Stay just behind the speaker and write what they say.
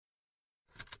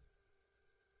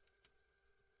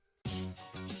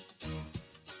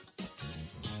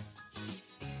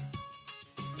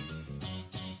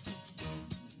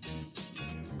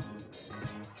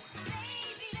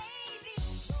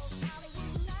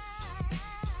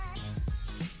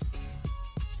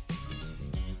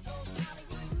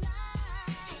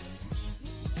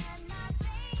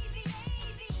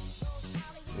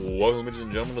Welcome, ladies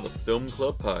and gentlemen, to the Film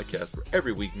Club Podcast, where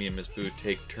every week me and Miss Boo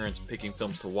take turns picking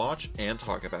films to watch and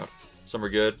talk about. Some are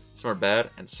good, some are bad,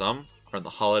 and some are in the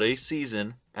holiday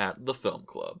season at the Film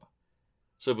Club.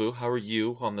 So, Boo, how are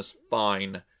you on this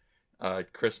fine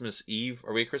Christmas Eve?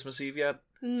 Are we at Christmas Eve yet?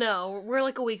 No, we're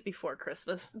like a week before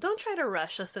Christmas. Don't try to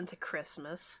rush us into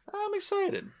Christmas. I'm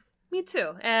excited. Me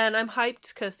too. And I'm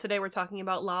hyped because today we're talking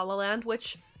about La La Land,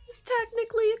 which is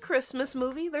technically a Christmas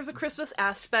movie. There's a Christmas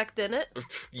aspect in it.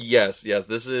 Yes.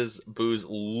 This is Boo's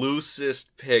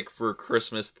loosest pick for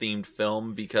Christmas-themed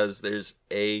film because there's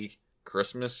a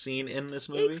Christmas scene in this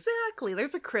movie. Exactly.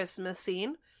 There's a Christmas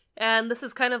scene. And this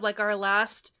is kind of like our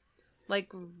last,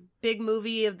 big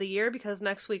movie of the year, because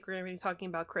next week we're going to be talking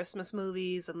about Christmas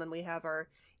movies, and then we have our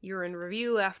year in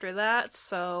review after that.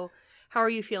 So, how are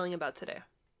you feeling about today?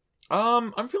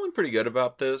 I'm feeling pretty good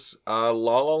about this. La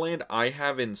La Land I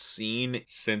haven't seen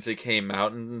since it came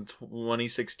out in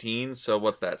 2016, so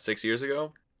what's that, 6 years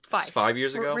ago? 5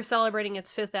 years ago? We're celebrating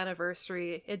its 5th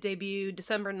anniversary. It debuted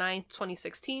December 9th,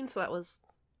 2016, so that was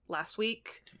last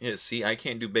week. Yeah, see, I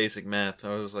can't do basic math.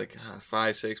 I was like,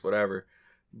 5, 6, whatever.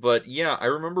 But yeah, I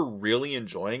remember really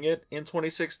enjoying it in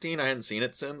 2016. I hadn't seen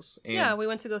it since. And yeah, we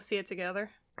went to go see it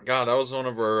together. God, that was one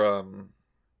of our,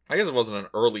 I guess it wasn't an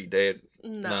early date.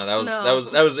 No,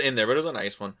 that was in there, but it was a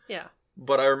nice one. Yeah.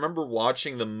 But I remember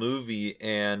watching the movie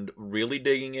and really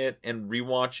digging it and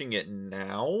rewatching it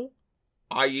now.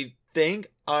 I think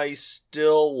I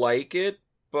still like it,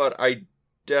 but I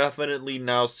definitely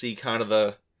now see kind of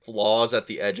the flaws at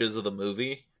the edges of the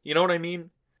movie. You know what I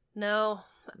mean? No.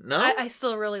 No? I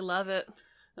still really love it.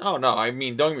 Oh, no, I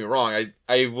mean, don't get me wrong.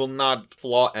 I will not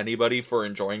flaw anybody for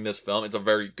enjoying this film. It's a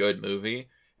very good movie.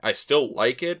 I still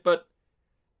like it, but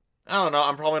I don't know.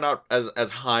 I'm probably not as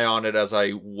high on it as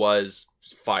I was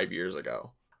 5 years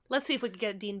ago. Let's see if we can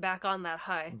get Dean back on that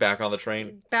high. Back on the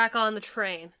train? Back on the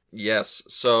train. Yes.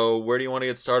 So, where do you want to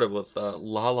get started with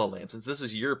La La Land, since this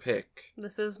is your pick?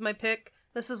 This is my pick.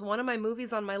 This is one of my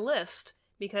movies on my list,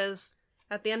 because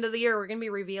at the end of the year, we're going to be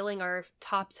revealing our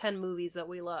top 10 movies that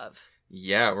we love.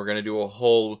 Yeah, we're going to do a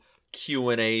whole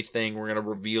Q&A thing. We're going to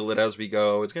reveal it as we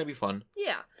go. It's going to be fun.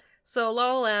 Yeah. So,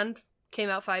 La La Land came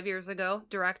out 5 years ago,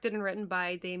 directed and written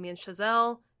by Damien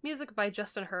Chazelle, music by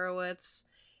Justin Hurwitz,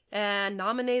 and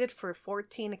nominated for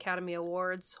 14 Academy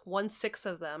Awards, won 6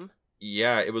 of them.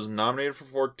 Yeah, it was nominated for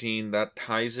 14. That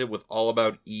ties it with All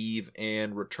About Eve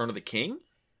and Return of the King?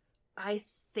 I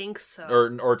think so.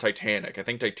 Or Titanic. I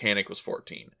think Titanic was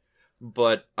 14.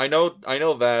 But I know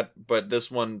that, but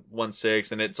this one won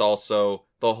 6, and it's also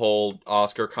the whole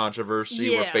Oscar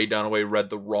controversy where Faye Dunaway read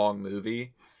the wrong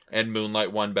movie. And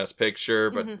Moonlight won Best Picture,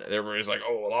 but everybody's like,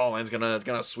 "Oh, La La Land's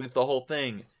gonna sweep the whole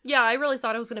thing." Yeah, I really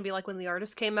thought it was gonna be like when The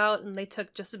Artist came out, and they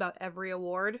took just about every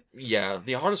award. Yeah,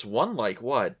 The Artist won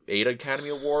 8 Academy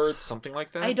Awards, something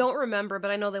like that. I don't remember,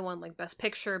 but I know they won Best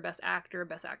Picture, Best Actor,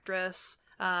 Best Actress,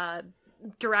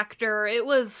 Director. It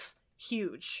was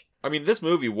huge. I mean, this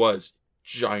movie was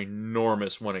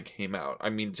ginormous when it came out. I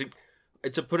mean,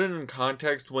 to put it in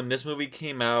context, when this movie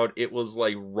came out, it was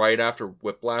right after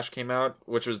Whiplash came out,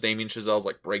 which was Damien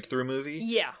Chazelle's breakthrough movie.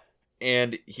 Yeah.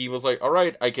 And he was like,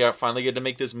 alright, I finally get to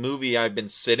make this movie I've been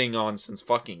sitting on since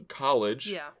fucking college.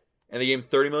 Yeah. And they gave him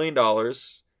 $30 million,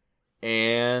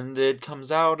 and it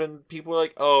comes out, and people are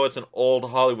like, oh, it's an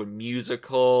old Hollywood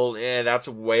musical, that's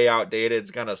way outdated, it's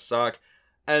gonna suck.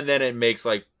 And then it makes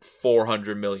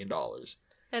 $400 million.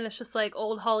 And it's just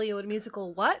old Hollywood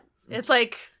musical, what? It's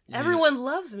everyone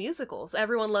loves musicals.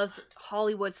 Everyone loves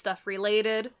Hollywood stuff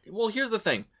related. Well, here's the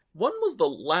thing. When was the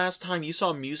last time you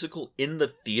saw a musical in the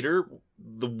theater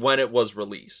when it was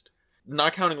released?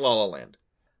 Not counting La La Land.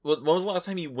 When was the last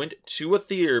time you went to a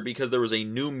theater because there was a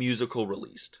new musical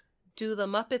released? Do the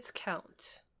Muppets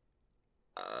count?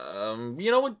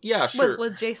 You know what? Yeah, sure.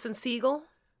 With Jason Segel?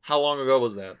 How long ago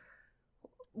was that?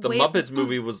 The Muppets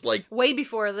movie was way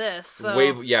before this. So,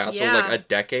 so a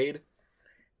decade?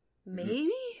 Maybe?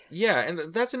 Yeah,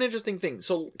 and that's an interesting thing.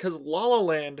 So, because La La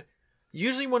Land,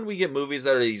 usually when we get movies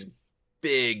that are these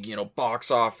big,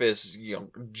 box office,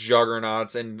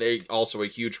 juggernauts, and they also a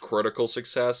huge critical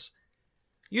success,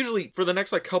 usually for the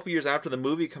next couple years after the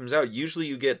movie comes out, usually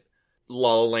you get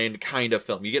La La Land kind of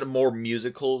film. You get more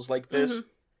musicals like this,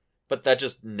 but that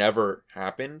just never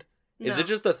happened. No. Is it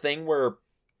just a thing where,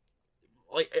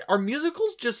 are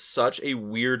musicals just such a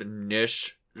weird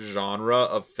niche genre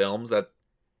of films that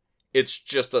it's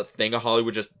just a thing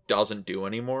Hollywood just doesn't do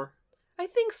anymore? I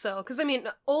think so. Because,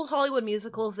 old Hollywood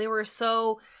musicals, they were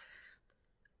so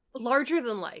larger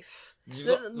than life.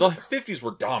 The 50s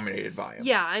were dominated by them.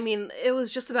 Yeah, it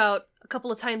was just about a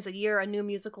couple of times a year a new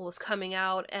musical was coming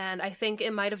out, and I think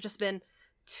it might have just been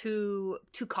too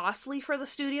costly for the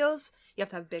studios. You have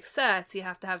to have big sets, you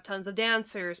have to have tons of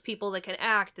dancers, people that can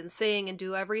act and sing and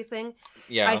do everything.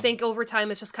 Yeah. I think over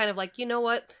time it's just kind of like, you know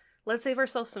what, let's save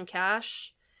ourselves some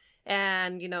cash,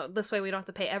 and this way we don't have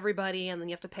to pay everybody, and then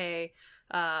you have to pay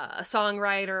a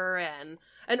songwriter and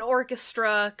an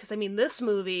orchestra, because I mean, this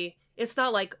movie, it's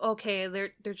not like, okay,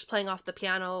 they're just playing off the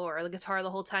piano or the guitar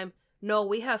the whole time. No,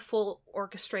 we have full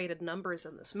orchestrated numbers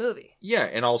in this movie. Yeah,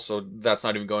 and also, that's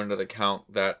not even going into the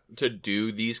count that to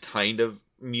do these kind of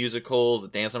musicals, the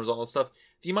dance numbers, all that stuff,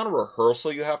 the amount of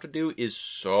rehearsal you have to do is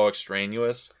so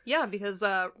extraneous. Yeah, because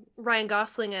Ryan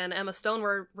Gosling and Emma Stone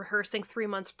were rehearsing 3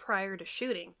 months prior to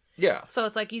shooting. Yeah. So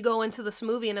it's like, you go into this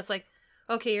movie and it's like,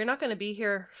 okay, you're not going to be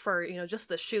here for, just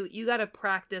the shoot. You got to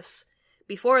practice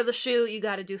before the shoot. You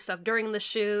got to do stuff during the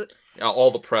shoot. All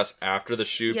the press after the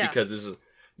shoot, Yeah. because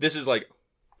this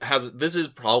is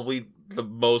probably the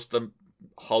most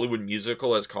Hollywood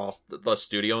musical has cost the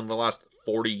studio in the last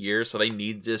 40 years, so they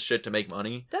need this shit to make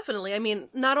money. Definitely. I mean,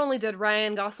 not only did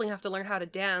Ryan Gosling have to learn how to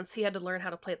dance, he had to learn how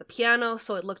to play the piano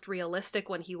so it looked realistic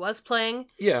when he was playing.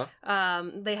 Yeah.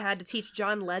 They had to teach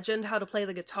John Legend how to play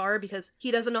the guitar, because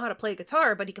he doesn't know how to play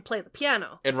guitar, but he could play the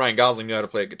piano. And Ryan Gosling knew how to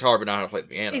play a guitar, but not how to play the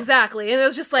piano. Exactly. And it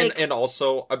was just like... And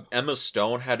also, Emma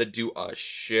Stone had to do a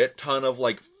shit ton of,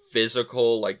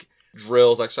 physical,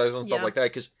 drills, exercises, and stuff like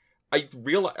that, because I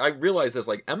realized this,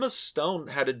 Emma Stone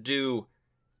had to do...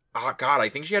 Oh, God, I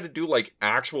think she had to do,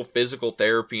 actual physical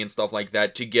therapy and stuff like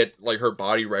that to get, her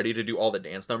body ready to do all the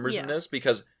dance numbers in this,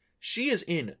 because she is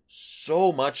in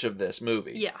so much of this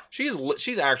movie. Yeah.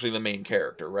 She's actually the main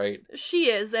character, right? She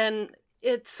is, and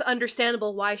it's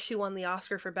understandable why she won the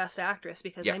Oscar for Best Actress,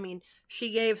 because, I mean,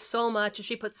 she gave so much, and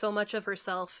she put so much of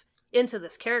herself into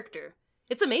this character.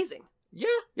 It's amazing.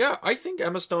 Yeah, I think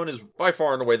Emma Stone is by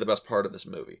far and away the best part of this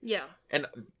movie. Yeah. And,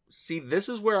 see, this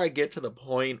is where I get to the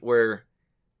point where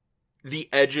the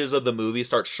edges of the movie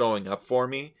start showing up for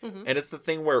me. Mm-hmm. And it's the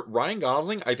thing where Ryan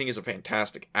Gosling, I think, is a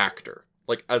fantastic actor.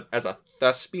 As a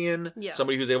thespian,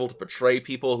 somebody who's able to portray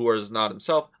people who is not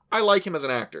himself, I like him as an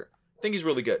actor. I think he's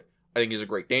really good. I think he's a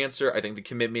great dancer. I think the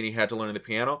commitment he had to learning the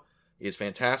piano is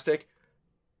fantastic.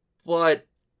 But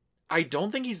I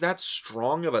don't think he's that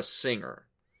strong of a singer.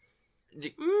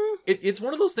 It's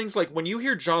one of those things, when you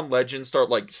hear John Legend start,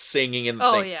 singing in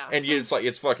the thing. Yeah. And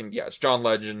it's John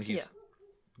Legend. He's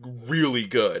really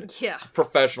good. Yeah.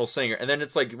 Professional singer. And then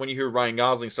it's when you hear Ryan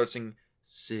Gosling start singing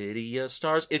City of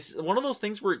Stars, it's one of those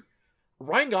things where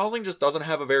Ryan Gosling just doesn't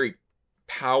have a very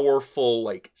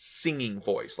powerful, singing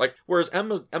voice. Whereas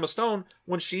Emma Stone,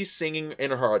 when she's singing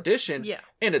in her audition,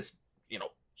 and it's,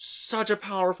 such a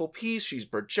powerful piece, she's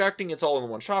projecting, it's all in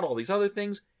one shot, all these other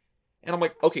things, and I'm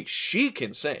like, okay, she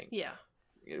can sing. Yeah.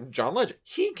 John Legend,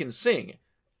 he can sing.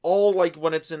 All,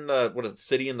 when it's in the,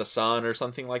 City in the Sun or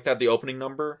something like that, the opening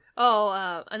number.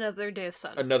 Oh, Another Day of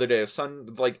Sun. Another Day of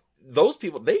Sun. Those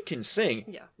people, they can sing.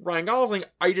 Yeah. Ryan Gosling,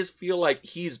 I just feel like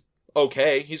he's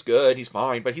okay, he's good, he's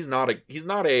fine, but he's not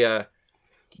a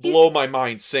blow my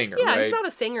mind singer, yeah, right? He's not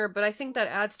a singer, but I think that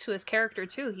adds to his character,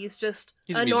 too. He's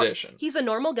a musician. He's a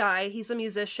normal guy, he's a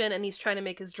musician, and he's trying to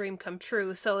make his dream come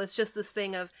true, so it's just this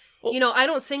thing of, I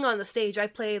don't sing on the stage, I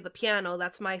play the piano,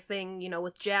 that's my thing,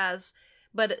 with jazz.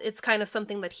 But it's kind of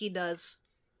something that he does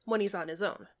when he's on his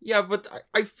own. Yeah, but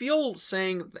I feel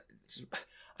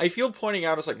pointing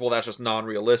out, it's well, that's just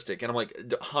non-realistic. And I'm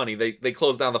like, honey, they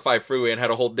closed down the 5 freeway and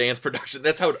had a whole dance production.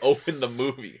 That's how it opened the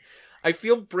movie. I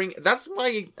think that's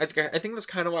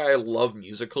kind of why I love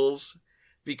musicals.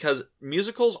 Because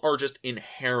musicals are just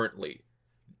inherently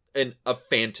a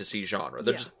fantasy genre.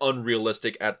 They're just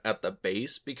unrealistic at the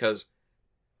base, because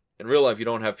in real life, you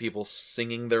don't have people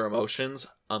singing their emotions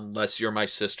unless you're my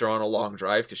sister on a long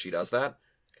drive, because she does that.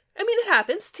 I mean, it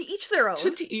happens. To each their own.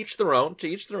 To each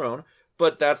their own.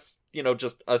 But that's,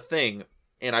 just a thing.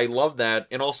 And I love that.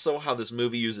 And also how this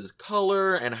movie uses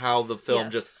color and how the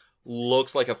film just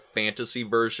looks like a fantasy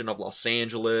version of Los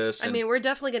Angeles. I mean, we're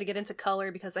definitely going to get into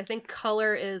color, because I think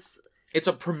color is... It's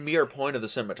a premier point of the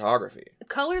cinematography.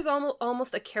 Color's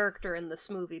almost a character in this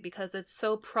movie, because it's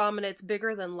so prominent, it's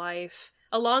bigger than life.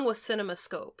 Along with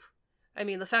CinemaScope. I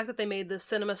mean, the fact that they made this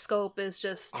CinemaScope is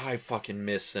just... I fucking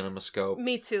miss CinemaScope.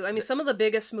 Me too. I mean, some of the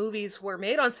biggest movies were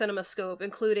made on CinemaScope,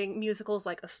 including musicals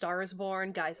like A Star is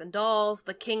Born, Guys and Dolls,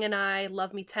 The King and I,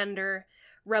 Love Me Tender,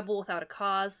 Rebel Without a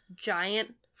Cause,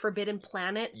 Giant, Forbidden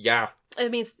Planet. Yeah. I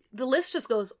mean, the list just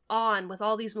goes on with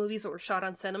all these movies that were shot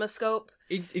on CinemaScope.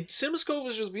 CinemaScope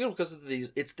is just beautiful because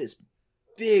it's this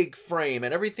big frame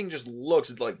and everything just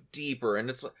looks deeper, and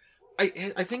it's...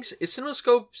 I think, is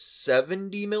CinemaScope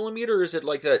 70 millimeter, or is it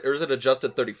like that, or is it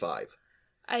adjusted 35?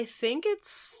 I think it's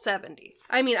 70.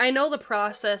 I mean, I know the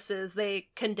process is they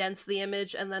condense the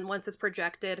image, and then once it's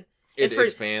projected, it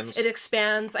expands. It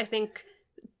expands, I think,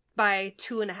 by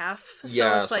 2.5. So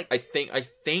yeah, it's like I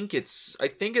think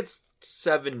it's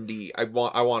 70. I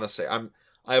want to say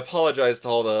I apologize to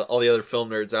all the other film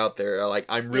nerds out there. Like,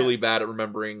 I'm really bad at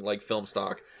remembering like film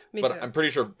stock, but I'm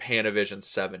pretty sure Panavision's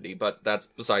 70. But that's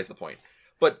besides the point.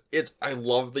 But I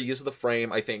love the use of the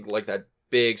frame. I think like that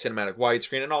big cinematic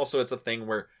widescreen, and also it's a thing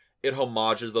where it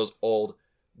homages those old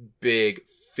big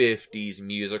 50s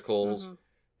musicals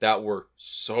that were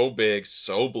so big,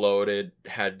 so bloated,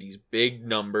 had these big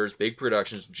numbers, big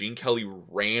productions. Gene Kelly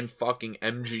ran fucking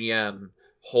MGM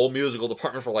whole musical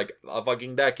department for like a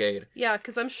fucking decade. Yeah,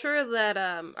 because I'm sure that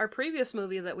our previous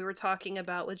movie that we were talking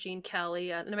about with Gene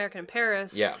Kelly, An American in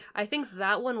Paris, I think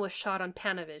that one was shot on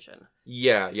Panavision.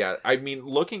 Yeah. I mean,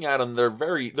 looking at them, they're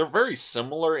very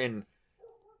similar in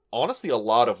honestly a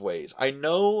lot of ways. I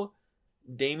know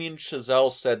Damien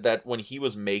Chazelle said that when he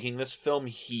was making this film,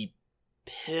 he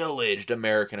pillaged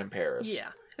American in Paris. Yeah.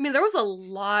 I mean, there was a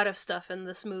lot of stuff in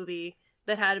this movie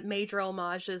that had major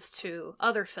homages to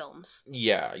other films.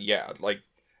 Yeah. Like,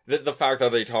 the fact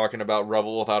that they're talking about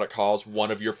Rebel Without a Cause,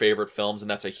 one of your favorite films, and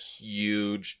that's a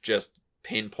huge, just,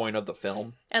 pinpoint of the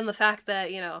film. And the fact that,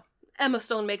 Emma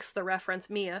Stone makes the reference,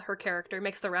 Mia, her character,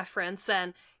 makes the reference,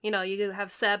 and, you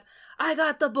have Seb, I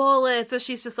got the bullets, and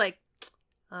she's just like,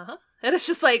 uh-huh. And it's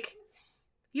just like,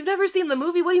 you've never seen the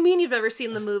movie? What do you mean you've never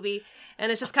seen the movie?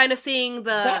 And it's just kind of seeing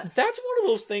the... That's one of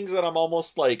those things that I'm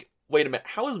almost like, wait a minute,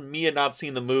 how has Mia not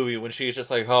seen the movie when she's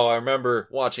just like, oh, I remember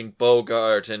watching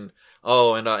Bogart and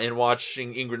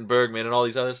watching Ingrid Bergman and all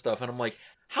these other stuff. And I'm like,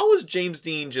 how has James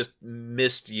Dean just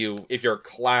missed you if you're a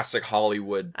classic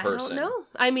Hollywood person? I don't know.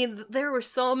 I mean, there were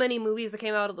so many movies that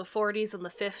came out of the 40s and the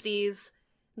 50s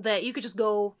that you could just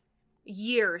go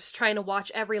years trying to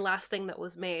watch every last thing that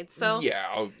was made. So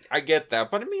yeah, I get that.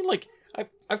 But I mean, like,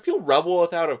 I feel Rebel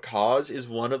Without a Cause is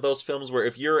one of those films where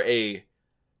if you're a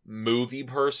movie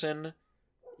person,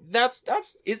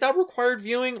 is that required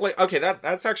viewing? Like, okay,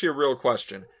 that's actually a real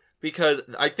question, because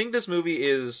I think this movie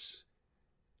is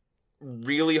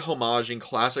really homaging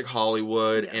classic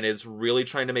Hollywood, and it's really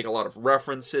trying to make a lot of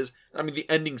references. I mean, the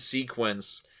ending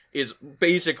sequence is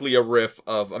basically a riff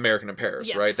of American in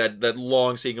Paris, right? That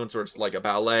long sequence where it's like a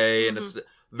ballet, and it's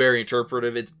very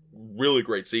interpretive. It's really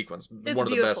great sequence. It's one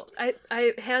beautiful. Of the best.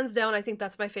 I hands down, I think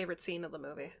that's my favorite scene of the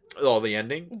movie. Oh, the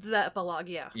ending? The epilogue,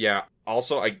 yeah. Yeah.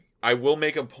 Also, I will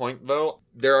make a point, though.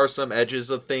 There are some edges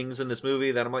of things in this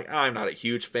movie that I'm like, I'm not a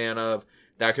huge fan of.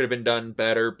 That could have been done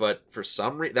better, but for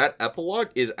some reason, that epilogue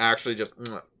is actually just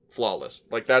flawless.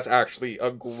 Like, that's actually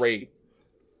a great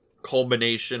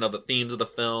culmination of the themes of the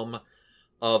film,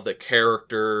 of the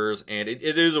characters, and it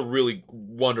is a really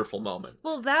wonderful moment.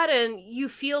 Well, that, and you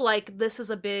feel like this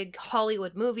is a big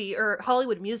Hollywood movie, or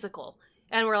Hollywood musical,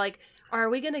 and we're like, are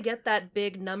we gonna get that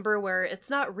big number where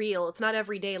it's not real, it's not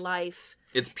everyday life,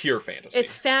 it's pure fantasy.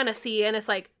 It's fantasy, and it's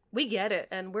like, we get it,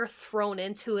 and we're thrown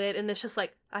into it, and it's just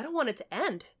like, I don't want it to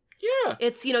end. Yeah.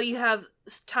 It's, you have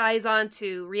ties on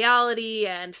to reality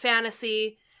and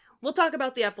fantasy. We'll talk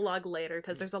about the epilogue later,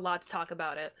 because there's a lot to talk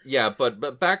about it. Yeah,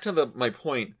 but back to my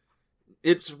point,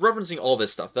 it's referencing all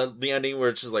this stuff. The ending, where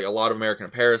it's just like a lot of American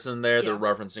in Paris in there, they're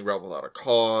referencing Rebel Without a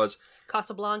Cause.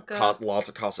 Casablanca. Lots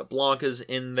of Casablancas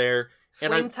in there.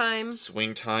 Swing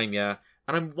Time, yeah.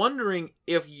 And I'm wondering,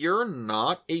 if you're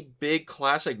not a big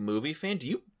classic movie fan,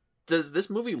 does this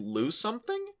movie lose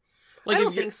something? Like, I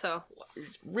don't think so.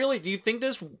 Really? Do you think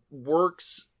this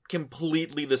works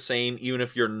completely the same, even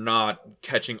if you're not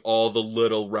catching all the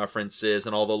little references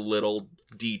and all the little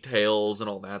details and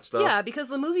all that stuff? Yeah, because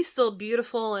the movie's still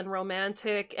beautiful and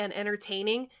romantic and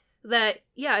entertaining. That,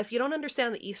 yeah, if you don't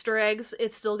understand the Easter eggs,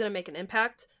 it's still going to make an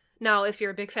impact. Now, if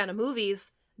you're a big fan of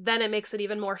movies, then it makes it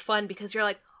even more fun, because you're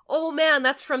like, oh man,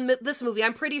 that's from this movie.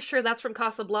 I'm pretty sure that's from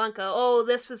Casablanca. Oh,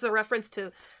 this is a reference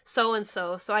to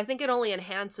so-and-so. So I think it only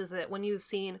enhances it when you've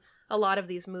seen a lot of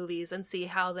these movies and see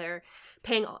how they're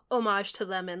paying homage to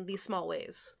them in these small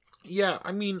ways. Yeah,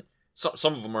 I mean,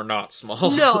 some of them are not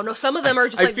small. No, some of them are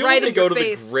just like right in your face. I feel like they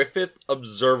go to the Griffith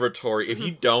Observatory. If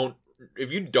you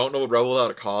don't know what Rebel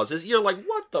Without a Cause is, you're like,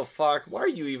 what the fuck? Why are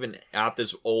you even at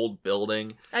this old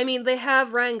building? I mean, they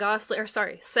have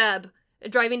Seb,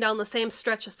 driving down the same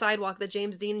stretch of sidewalk that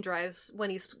James Dean drives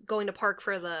when he's going to park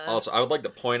for the... Also, I would like to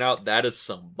point out, that is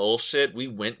some bullshit. We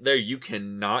went there. You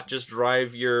cannot just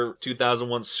drive your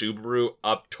 2001 Subaru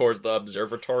up towards the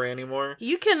observatory anymore.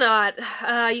 You cannot.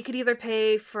 You could either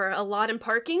pay for a lot in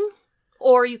parking,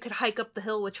 Or you could hike up the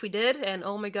hill, which we did, and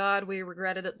oh my god, we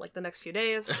regretted it like the next few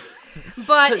days.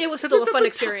 But it was still a fun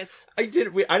experience. I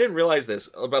didn't realize this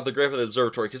about the grave of the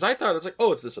observatory, because I thought it's like,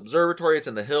 oh, it's this observatory, it's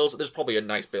in the hills, there's probably a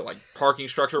nice bit like parking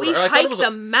structure. We hiked a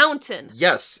mountain.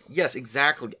 Yes,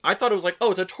 exactly. I thought it was like,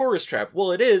 oh, it's a tourist trap.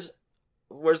 Well, it is.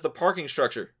 Where's the parking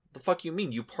structure? The fuck you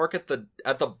mean? You park at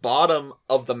the bottom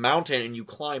of the mountain and you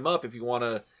climb up if you want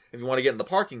to get in the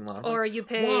parking lot. Or you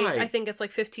pay, why? I think it's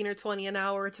like 15 or 20 an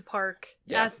hour to park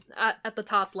at the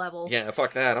top level. Yeah,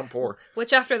 fuck that. I'm poor.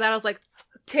 Which after that I was like,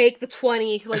 take the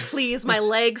 20. Like, please, my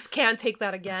legs can't take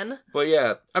that again. But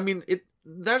yeah, I mean,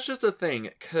 that's just a thing,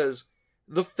 because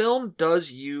the film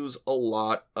does use a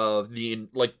lot of the,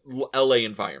 like, LA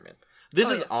environment. This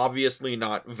is obviously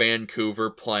not Vancouver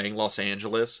playing Los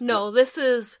Angeles. No, this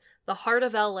is the heart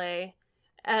of LA,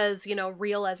 as,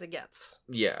 real as it gets.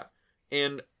 Yeah.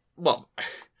 And, well,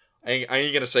 I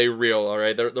ain't gonna say real,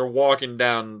 alright? They're walking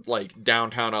down, like,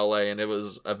 downtown LA, and it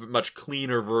was a much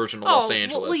cleaner version of Los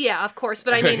Angeles. Well, yeah, of course.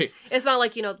 But I mean, it's not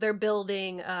like, they're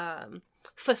building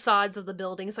facades of the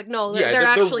buildings. Like, no, they're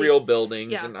actually real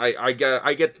buildings, and I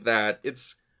get that.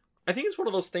 I think it's one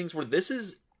of those things where this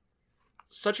is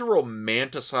such a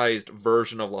romanticized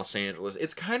version of Los Angeles.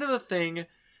 It's kind of the thing,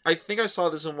 I think I saw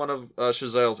this in one of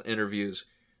Chazelle's interviews,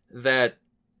 that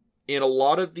in a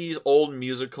lot of these old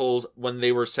musicals, when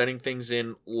they were setting things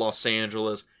in Los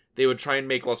Angeles, they would try and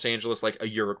make Los Angeles like a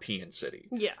European city.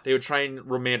 Yeah. They would try and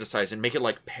romanticize and make it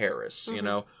like Paris,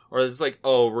 Or it's like,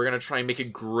 oh, we're going to try and make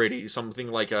it gritty,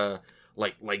 something like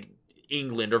like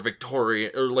England or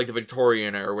Victoria, or like the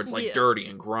Victorian era, where it's like dirty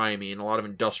and grimy and a lot of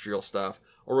industrial stuff.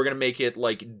 Or we're going to make it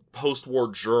like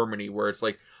post-war Germany, where it's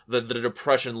like the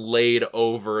depression laid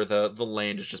over the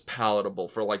land is just palatable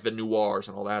for like the noirs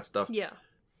and all that stuff. Yeah.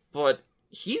 But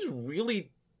he's really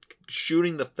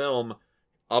shooting the film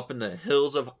up in the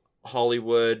hills of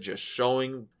Hollywood, just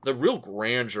showing the real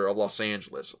grandeur of Los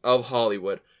Angeles, of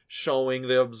Hollywood, showing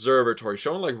the observatory,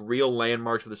 showing like real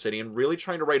landmarks of the city, and really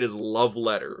trying to write his love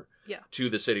letter to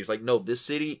the city. He's like, no, this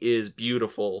city is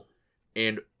beautiful,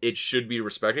 and it should be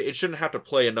respected. It shouldn't have to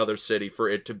play another city for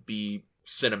it to be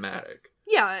cinematic.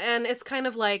 Yeah, and it's kind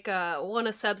of like one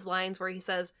of Seb's lines where he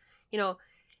says,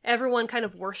 everyone kind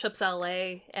of worships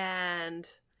LA, and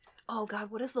oh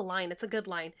god, what is the line? It's a good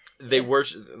line.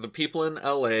 The people in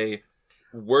LA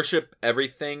worship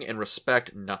everything and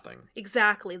respect nothing.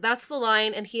 Exactly. That's the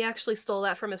line, and he actually stole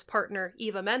that from his partner,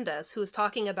 Eva Mendes, who was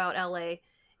talking about LA.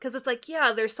 Because it's like,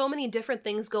 yeah, there's so many different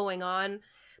things going on,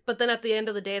 but then at the end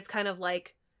of the day, it's kind of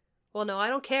like, well, no, I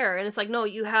don't care. And it's like, no,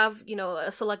 you have,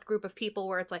 a select group of people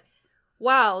where it's like,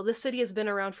 wow, this city has been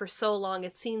around for so long,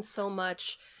 it's seen so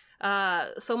much.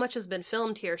 So much has been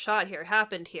filmed here, shot here,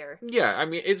 happened here. Yeah, I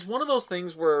mean, it's one of those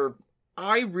things where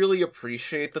I really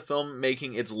appreciate the film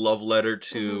making its love letter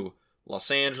to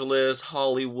Los Angeles,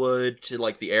 Hollywood, to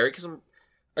like the area, because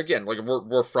again, like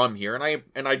we're from here,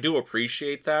 and I do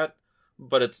appreciate that,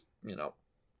 but it's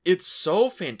it's so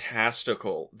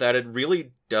fantastical that it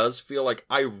really does feel like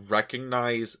I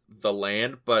recognize the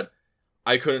land, but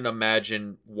I couldn't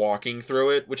imagine walking through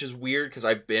it, which is weird because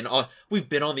we've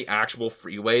been on the actual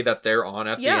freeway that they're on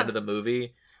at the end of the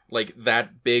movie. Like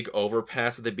that big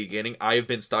overpass at the beginning. I've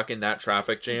been stuck in that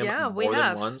traffic jam more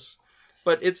than once.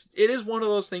 But it is one of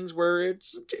those things where it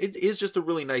is just a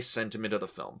really nice sentiment of the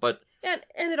film. But and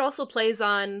it also plays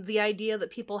on the idea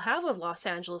that people have of Los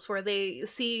Angeles, where they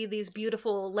see these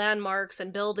beautiful landmarks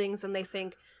and buildings and they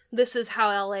think this is how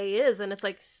LA is, and it's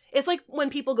like when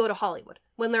people go to Hollywood,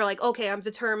 when they're like, okay, I'm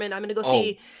determined, I'm going to go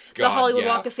see the Hollywood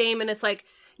Walk of Fame, and it's like,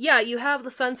 yeah, you have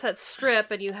the Sunset Strip,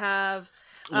 and you have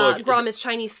Grauman's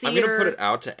Chinese Theater. I'm going to put it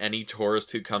out to any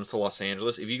tourist who comes to Los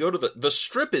Angeles. If you go to the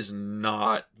Strip is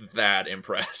not that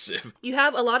impressive. You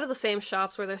have a lot of the same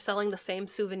shops where they're selling the same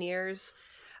souvenirs.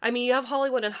 I mean, you have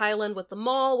Hollywood and Highland with the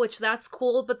mall, which that's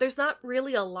cool, but there's not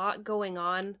really a lot going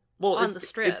on the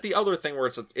Strip. It's the other thing where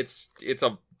it's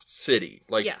a city.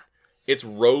 Like, it's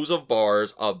rows of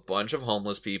bars, a bunch of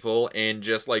homeless people, and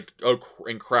just like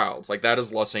in crowds. Like, that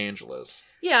is Los Angeles.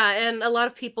 Yeah, and a lot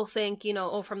of people think,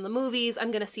 from the movies,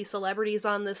 I'm going to see celebrities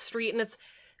on this street, and it's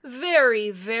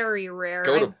very, very rare.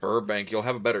 Go to Burbank, you'll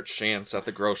have a better chance at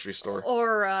the grocery store.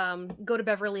 Or go to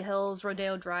Beverly Hills,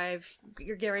 Rodeo Drive,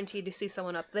 you're guaranteed to see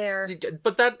someone up there.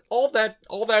 But all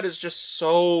that is just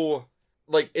so,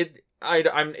 like,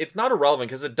 it's not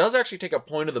irrelevant, because it does actually take a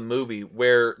point of the movie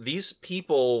where these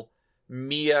people,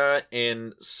 Mia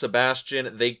and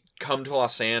Sebastian, they come to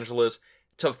Los Angeles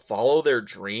to follow their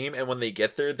dream, and when they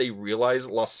get there, they realize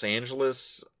Los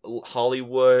Angeles,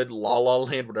 Hollywood, La La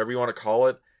Land, whatever you want to call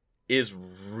it, is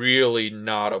really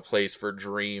not a place for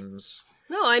dreams.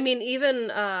 No, I mean, even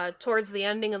towards the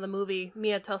ending of the movie,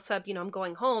 Mia tells Seb, I'm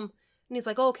going home. And he's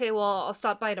like, oh, okay, well, I'll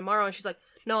stop by tomorrow. And she's like,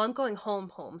 no, I'm going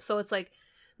home. So it's like,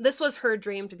 this was her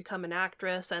dream to become an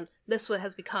actress, and this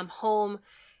has become home.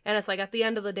 And it's like, at the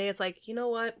end of the day, it's like, you know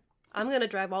what? I'm going to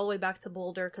drive all the way back to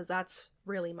Boulder because that's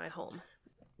really my home.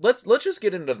 Let's just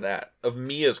get into that, of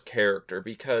Mia's character,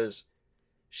 because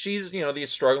she's, the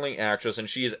struggling actress, and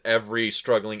she is every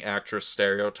struggling actress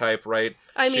stereotype, right?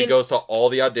 She goes to all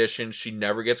the auditions, she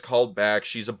never gets called back,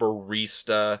 she's a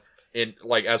barista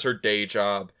as her day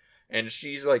job, and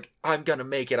she's like, I'm gonna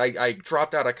make it, I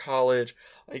dropped out of college,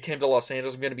 I came to Los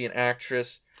Angeles, I'm gonna be an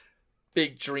actress,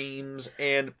 big dreams,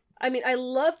 and... I mean, I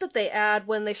love that they add,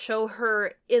 when they show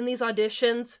her in these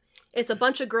auditions, it's a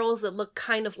bunch of girls that look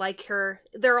kind of like her.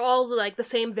 They're all, like, the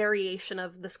same variation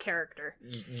of this character.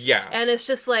 Yeah. And it's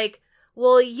just like,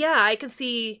 well, yeah, I can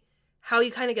see how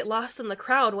you kind of get lost in the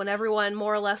crowd when everyone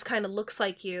more or less kind of looks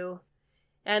like you.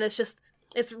 And it's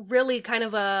really kind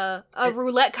of a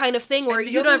roulette kind of thing where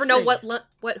you don't ever know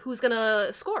who's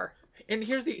gonna score. And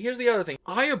here's the other thing.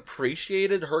 I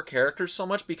appreciated her character so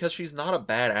much because she's not a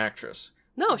bad actress.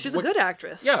 No, she's a good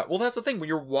actress. Yeah, well, that's the thing. When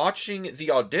you're watching the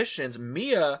auditions,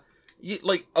 Mia,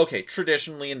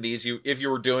 traditionally in these, if you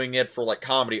were doing it for,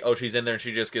 comedy, she's in there and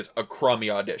she just gets a crummy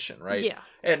audition, right? Yeah.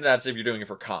 And that's if you're doing it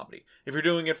for comedy. If you're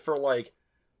doing it for,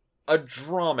 a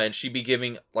drama, and she'd be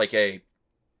giving, a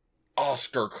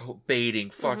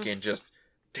Oscar-baiting fucking just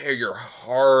tear your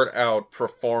heart out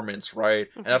performance, right?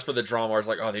 And that's for the drama where it's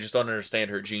like, they just don't understand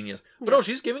her genius. But no,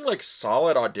 she's giving,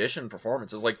 solid audition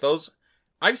performances. Those...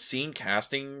 I've seen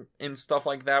casting and stuff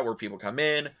like that where people come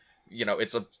in,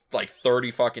 it's 30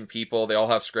 fucking people, they all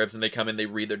have scripts, and they come in, they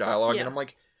read their dialogue, and I'm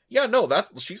like, yeah, no,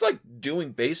 she's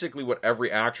doing basically what every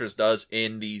actress does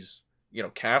in these,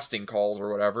 casting calls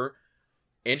or whatever,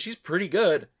 and she's pretty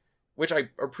good, which I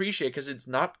appreciate because it's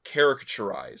not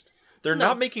caricaturized. They're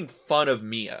not making fun of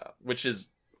Mia, which is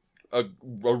a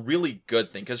really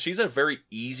good thing, because she's a very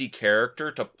easy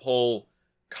character to pull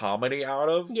comedy out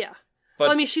of. Yeah. Well,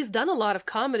 I mean, she's done a lot of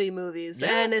comedy movies,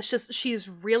 and it's just, she's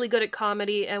really good at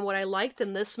comedy, and what I liked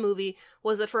in this movie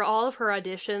was that for all of her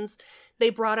auditions, they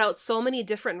brought out so many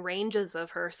different ranges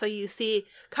of her. So you see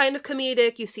kind of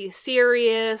comedic, you see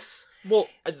serious. Well,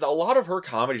 a lot of her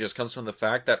comedy just comes from the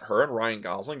fact that her and Ryan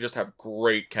Gosling just have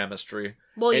great chemistry.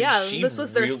 Well, yeah, this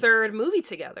was their third movie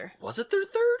together. Was it their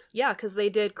third? Yeah, because they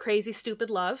did Crazy Stupid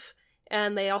Love.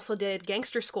 And they also did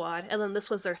Gangster Squad, and then this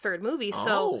was their third movie.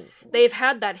 So they've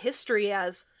had that history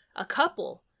as a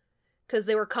couple, because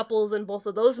they were couples in both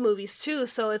of those movies too.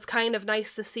 So it's kind of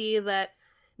nice to see that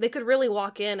they could really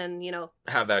walk in and,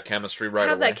 have that chemistry right away.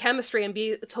 Have that chemistry and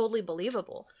be totally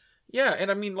believable. Yeah,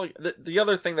 and I mean, the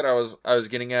other thing that I was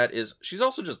getting at is she's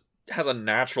also just has a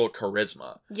natural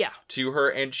charisma. Yeah. To her,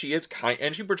 and she is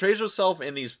and she portrays herself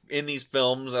in these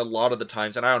films a lot of the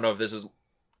times, and I don't know if this is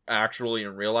actually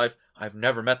in real life. I've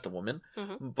never met the woman,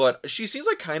 but she seems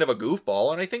like kind of a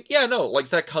goofball, and I think,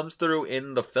 that comes through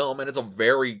in the film, and it's a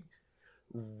very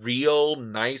real,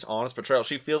 nice, honest portrayal.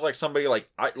 She feels like somebody like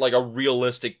a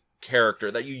realistic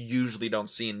character that you usually don't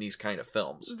see in these kind of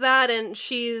films. That, and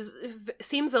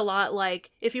seems a lot like,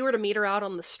 if you were to meet her out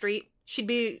on the street, she'd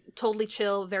be totally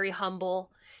chill, very humble.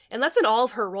 And that's in all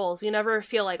of her roles. You never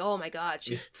feel like, oh my god,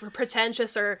 she's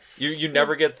pretentious or... You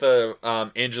never get the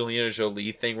Angelina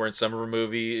Jolie thing where in some of her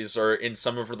movies or in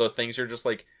some of the things you're just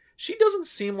like, she doesn't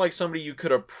seem like somebody you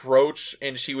could approach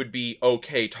and she would be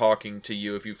okay talking to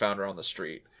you if you found her on the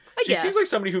street. She seems like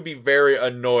somebody who'd be very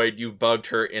annoyed you bugged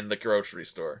her in the grocery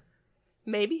store.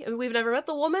 Maybe. I mean, we've never met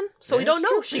the woman, so we don't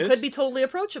know. She could be totally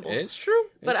approachable. It's true.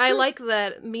 But I like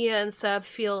that Mia and Seb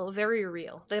feel very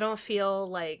real. They don't feel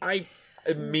like...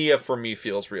 Mia, for me,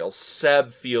 feels real.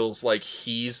 Seb feels like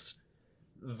he's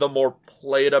the more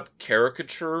played-up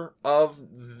caricature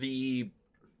of the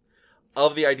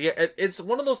idea. It's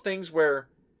one of those things where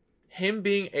him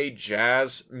being a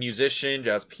jazz musician,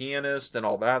 jazz pianist, and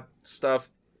all that stuff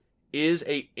is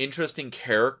a interesting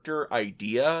character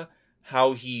idea.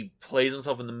 How he plays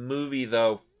himself in the movie,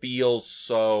 though, feels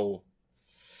so...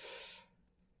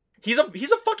 He's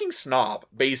a fucking snob,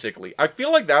 basically. I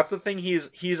feel like that's the thing.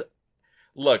 He's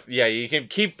Look, yeah, you can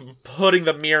keep putting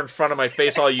the mirror in front of my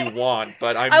face all you want,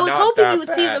 but I was hoping you would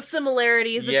see the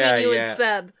similarities between you and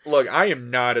Seb. Look, I am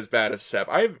not as bad as Seb.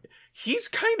 He's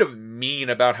kind of mean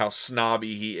about how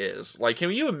snobby he is.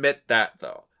 Can you admit that,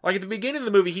 though? At the beginning of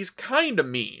the movie, he's kind of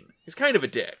mean. He's kind of a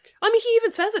dick. I mean, he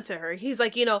even says it to her. He's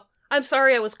like, I'm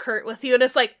sorry I was curt with you. And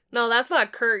it's like, no, that's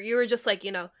not curt. You were just like,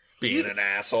 being an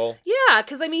asshole. Yeah,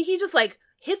 because, I mean, he just,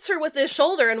 hits her with his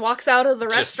shoulder and walks out of the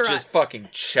restaurant. Just fucking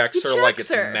checks her like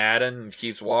it's Madden and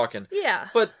keeps walking. Yeah.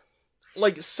 But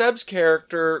like Seb's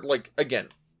character, like again,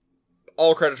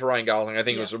 all credit to Ryan Gosling. I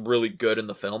think it Yeah. was really good in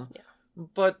the film. Yeah.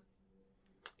 But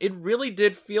it really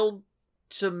did feel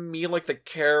to me like the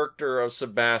character of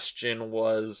Sebastian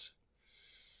was,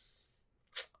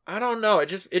 I don't know, it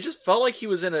just felt like he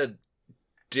was in a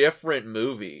different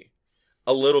movie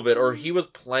a little bit, or he was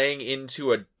playing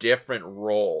into a different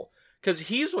role. Cuz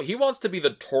he wants to be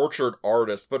the tortured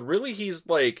artist, but really he's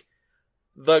like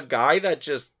the guy that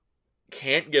just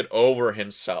can't get over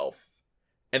himself.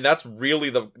 And that's really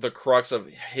the crux of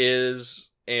his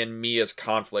and Mia's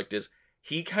conflict, is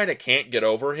he kind of can't get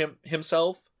over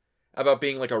himself about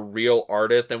being like a real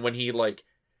artist, and when he like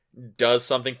does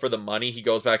something for the money, he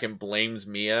goes back and blames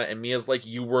Mia, and Mia's like,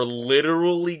 you were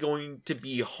literally going to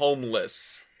be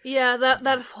homeless. Yeah,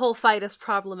 that whole fight is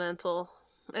problematical.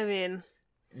 I mean,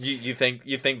 you think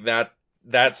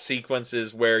that sequence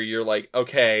is where you're like,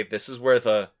 okay, this is where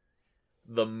the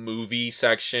movie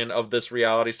section of this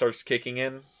reality starts kicking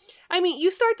in? I mean, you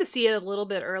start to see it a little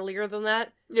bit earlier than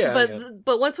that. Yeah.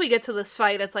 But once we get to this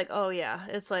fight, it's like, oh yeah,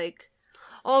 it's like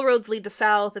all roads lead to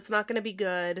south. It's not going to be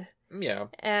good. Yeah.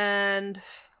 And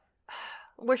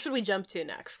where should we jump to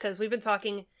next? Because we've been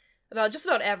talking about just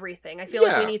about everything. I feel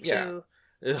like we need to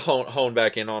hone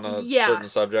back in on a certain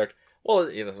subject. Well,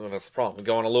 that's the problem. We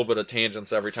go on a little bit of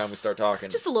tangents every time we start talking.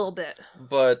 Just a little bit.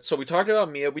 But, so we talked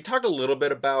about Mia. We talked a little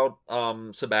bit about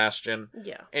Sebastian.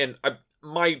 Yeah. And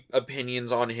my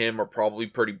opinions on him are probably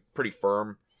pretty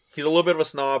firm. He's a little bit of a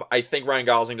snob. I think Ryan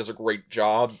Gosling does a great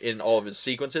job in all of his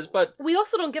sequences, but we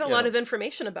also don't get a lot of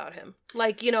information about him.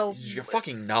 Like, you're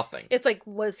fucking nothing. It's like,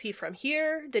 was he from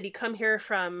here? Did he come here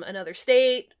from another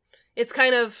state? It's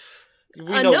kind of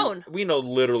unknown. We know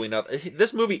literally nothing.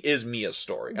 This movie is Mia's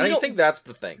story, and I think that's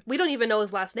the thing. We don't even know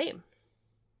his last name.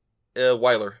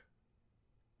 Weiler.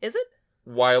 Is it?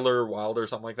 Wilder,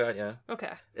 something like that. Yeah.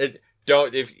 Okay.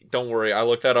 Don't worry. I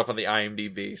looked that up on the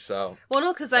IMDb. So. Well,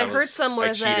 no, because I heard somewhere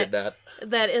I cheated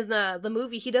that in the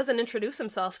movie he doesn't introduce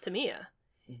himself to Mia.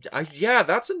 Yeah,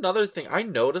 that's another thing. I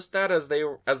noticed that as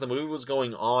the movie was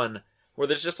going on, where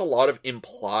there's just a lot of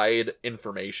implied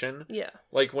information. Yeah.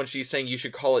 Like when she's saying you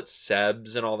should call it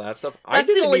Seb's and all that stuff. That's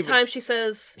the only time she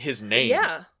says his name.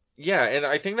 Yeah. Yeah, and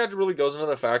I think that really goes into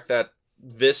the fact that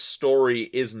this story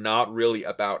is not really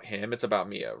about him. It's about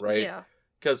Mia, right? Yeah.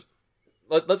 Because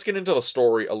let's get into the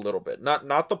story a little bit.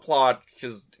 Not the plot,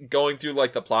 because going through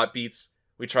like the plot beats,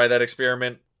 we try that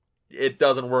experiment. It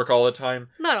doesn't work all the time.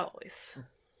 Not always.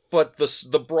 But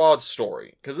the broad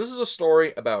story, because this is a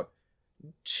story about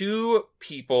two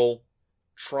people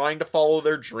trying to follow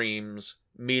their dreams,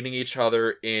 meeting each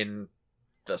other in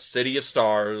the City of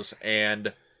Stars,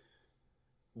 and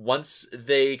once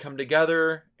they come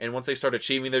together and once they start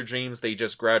achieving their dreams, they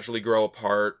just gradually grow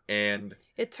apart, and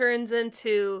it turns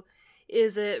into,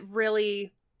 is it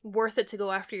really worth it to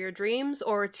go after your dreams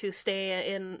or to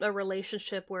stay in a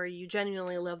relationship where you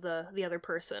genuinely love the other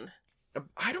person?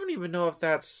 I don't even know if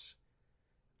that's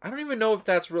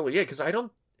really it,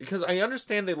 because I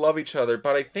understand they love each other,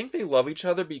 but I think they love each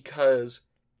other because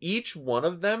each one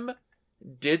of them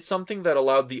did something that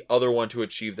allowed the other one to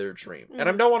achieve their dream. And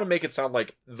I don't want to make it sound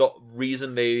like the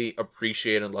reason they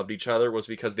appreciated and loved each other was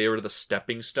because they were the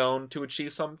stepping stone to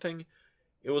achieve something.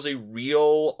 It was a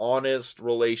real, honest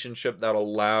relationship that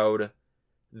allowed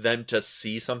them to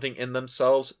see something in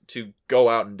themselves to go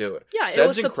out and do it. Yeah, it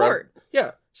was support.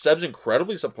 Yeah, Seb's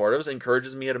incredibly supportive,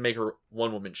 encourages Mia to make her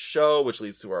one-woman show, which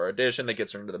leads to our audition that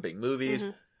gets her into the big movies.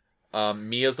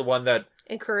 Mia's the one that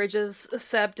encourages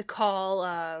Seb to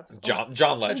call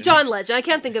John Legend. John Legend. I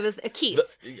can't think of his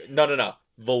Keith. No.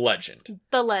 The Legend.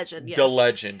 The Legend, yes. The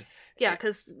Legend. Yeah,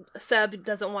 because Seb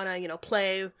doesn't want to,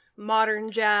 play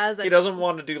modern jazz. He doesn't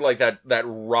want to do like that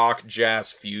rock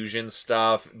jazz fusion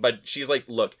stuff. But she's like,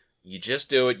 look, you just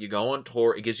do it. You go on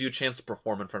tour. It gives you a chance to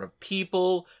perform in front of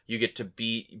people. You get to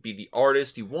be the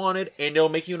artist you wanted, and it'll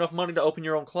make you enough money to open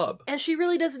your own club. And she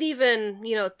really doesn't even,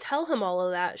 tell him all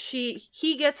of that.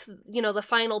 He gets, the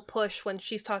final push when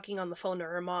she's talking on the phone to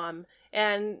her mom,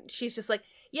 and she's just like,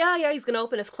 yeah, he's gonna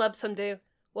open his club someday.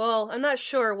 Well, I'm not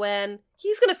sure when.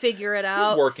 He's gonna figure it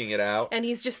out. He's working it out. And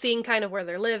he's just seeing kind of where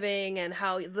they're living and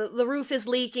how the roof is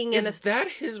leaking. Is that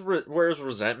where his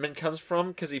resentment comes from?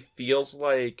 Because he feels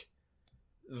like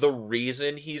the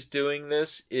reason he's doing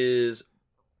this is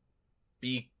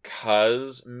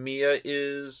because Mia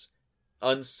is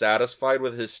unsatisfied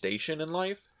with his station in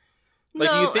life? Like,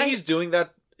 do you think he's doing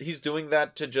that? He's doing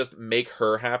that to just make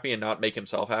her happy and not make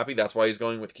himself happy? That's why he's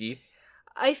going with Keith?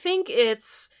 I think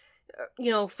it's,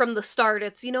 from the start,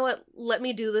 it's, you know what, let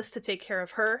me do this to take care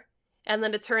of her. And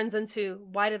then it turns into,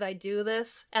 why did I do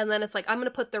this? And then it's like, I'm going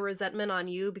to put the resentment on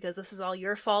you because this is all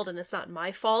your fault and it's not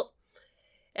my fault.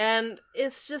 And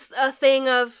it's just a thing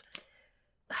of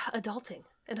adulting.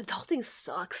 And adulting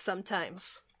sucks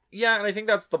sometimes. Yeah, and I think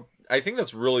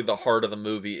that's really the heart of the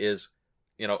movie is,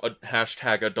 a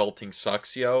hashtag adulting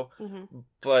sucks, yo. Mm-hmm.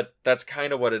 But that's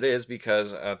kind of what it is,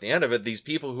 because at the end of it, these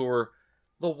people who were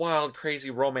the wild, crazy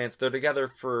romance, they're together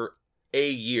for a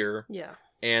year. Yeah.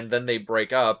 And then they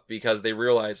break up because they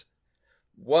realize,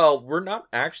 well, we're not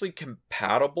actually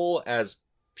compatible as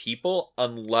people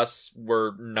unless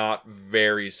we're not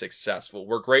very successful.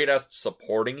 We're great at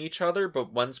supporting each other,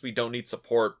 but once we don't need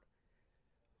support,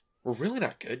 we're really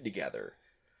not good together.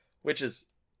 Which is,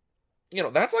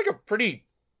 that's like a pretty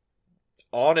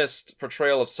honest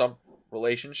portrayal of some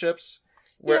relationships.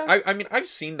 Where, yeah. I mean, I've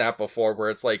seen that before, where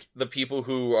it's like the people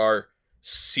who are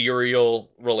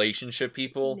serial relationship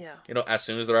people, yeah. As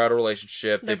soon as they're out of a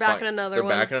relationship, they're back in another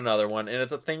one. And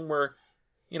it's a thing where,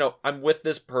 I'm with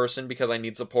this person because I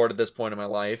need support at this point in my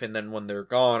life. And then when they're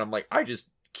gone, I'm like, I just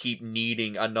keep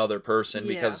needing another person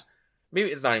because maybe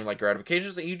it's not even like gratification,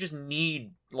 it's that you just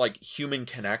need like human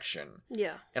connection.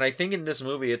 Yeah. And I think in this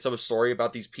movie, it's a story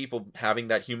about these people having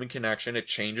that human connection. It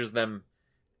changes them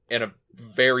in a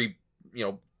very,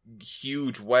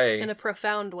 huge way. In a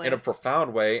profound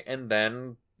way. And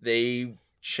then they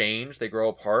change, they grow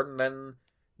apart, and then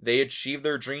they achieve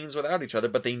their dreams without each other,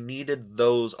 but they needed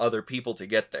those other people to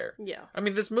get there. Yeah. I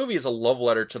mean, this movie is a love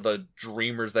letter to the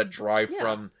dreamers that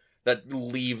that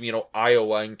leave,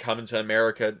 Iowa and come into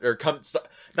America, or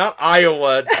not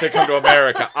Iowa to come to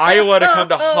America, Iowa to come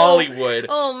to Hollywood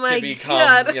to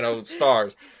become,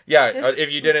 stars. Yeah,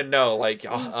 if you didn't know, like,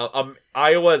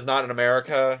 Iowa is not in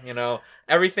America,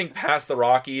 everything past the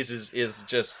Rockies is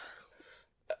just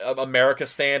America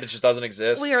stand. It just doesn't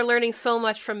exist. We are learning so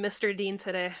much from Mr. Dean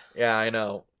today. Yeah, I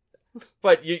know.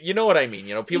 But you know what I mean.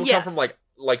 People come from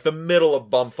like the middle of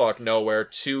bumfuck nowhere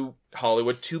to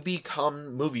Hollywood to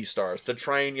become movie stars, to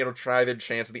try and try their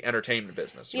chance at the entertainment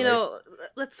business. Right?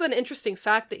 That's an interesting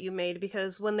fact that you made,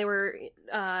 because when they were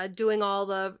doing all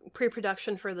the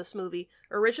pre-production for this movie,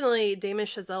 originally Damon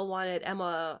Chazelle wanted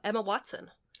Emma Watson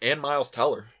and Miles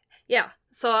Teller. Yeah,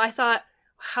 so I thought,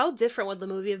 how different would the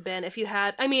movie have been if you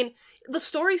had... I mean, the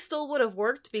story still would have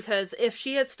worked, because if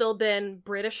she had still been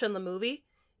British in the movie,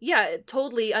 yeah,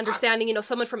 totally understanding,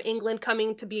 someone from England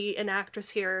coming to be an actress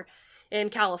here in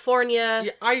California.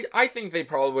 Yeah, I think they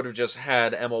probably would have just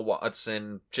had Emma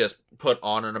Watson just put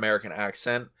on an American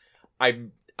accent. I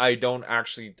don't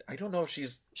know if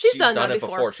she's done it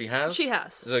before. She has? She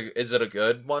has. Is it a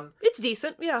good one? It's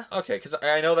decent, yeah. Okay, because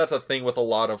I know that's a thing with a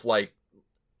lot of, like,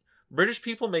 British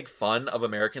people make fun of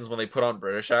Americans when they put on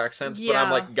British accents, but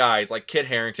I'm like, guys, like, Kit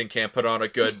Harington can't put on a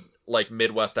good, like,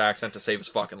 Midwest accent to save his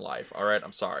fucking life, alright?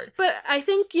 I'm sorry. But I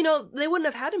think, they wouldn't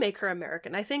have had to make her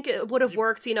American. I think it would have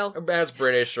worked, as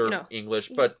British or English,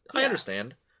 but I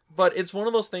understand. But it's one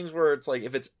of those things where it's like,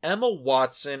 if it's Emma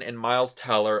Watson and Miles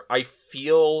Teller, I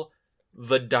feel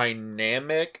the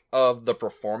dynamic of the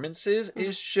performances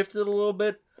is shifted a little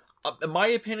bit. In my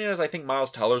opinion is I think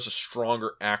Miles Teller's a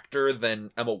stronger actor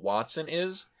than Emma Watson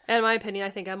is. And in my opinion,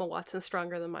 I think Emma Watson's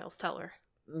stronger than Miles Teller.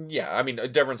 Yeah, I mean, a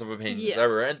difference of opinions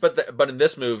ever. But in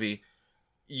this movie,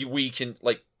 we can,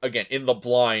 like, again, in the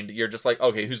blind, you're just like,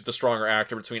 okay, who's the stronger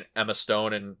actor between Emma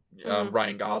Stone and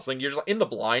Ryan Gosling? You're just like, in the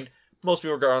blind, most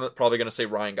people are probably going to say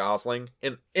Ryan Gosling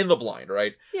in the blind,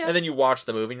 right? Yeah. And then you watch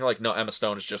the movie and you're like, no, Emma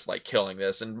Stone is just, like, killing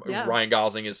this. And Ryan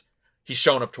Gosling he's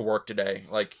shown up to work today.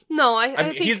 Like, no,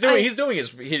 I think he's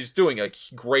doing a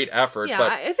great effort. Yeah,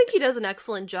 but I think he does an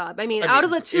excellent job. I mean, out of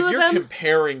the two of them, if you're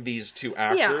comparing these two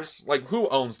actors, like, who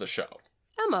owns the show?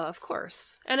 Emma, of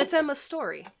course, and it's Emma's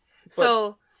story,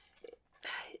 so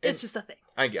it's just a thing.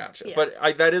 I gotcha, but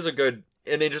that is an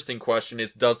interesting question: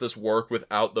 is does this work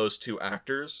without those two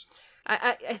actors?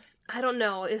 I don't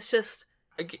know. It's just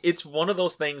it's one of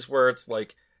those things where it's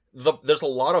like there's a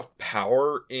lot of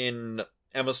power in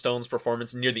Emma Stone's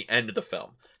performance near the end of the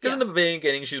film. Because in the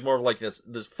beginning, she's more of like this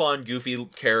fun, goofy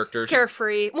character.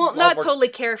 Carefree. Well, not totally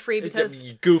carefree, because...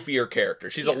 It's a goofier character.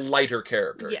 She's a lighter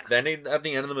character. Yeah. Then at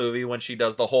the end of the movie, when she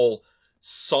does the whole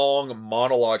song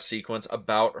monologue sequence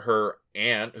about her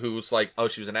aunt, who's like, oh,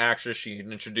 she was an actress, she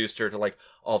introduced her to like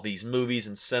all these movies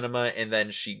and cinema, and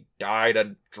then she died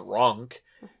a drunk.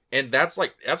 And that's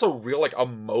a real, like,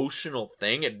 emotional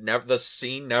thing. The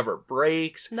scene never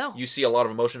breaks. No. You see a lot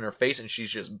of emotion in her face, and she's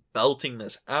just belting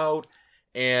this out.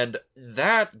 And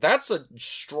that's a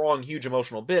strong, huge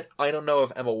emotional bit. I don't know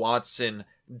if Emma Watson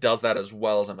does that as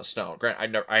well as Emma Stone. Grant, I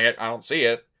don't see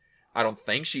it. I don't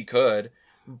think she could,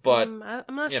 but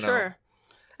I'm not sure.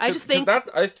 I just think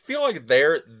I feel like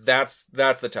that's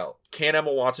the tell. Can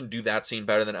Emma Watson do that scene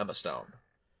better than Emma Stone?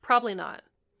 Probably not.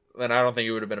 Then I don't think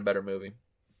it would have been a better movie.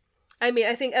 I mean,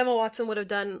 I think Emma Watson would have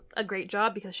done a great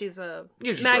job because she's a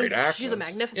She's a great actress. she's a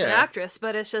magnificent actress,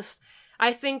 but it's just,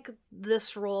 I think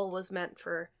this role was meant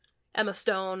for Emma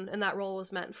Stone, and that role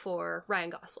was meant for Ryan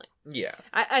Gosling. Yeah.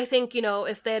 I think, you know,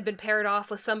 if they had been paired off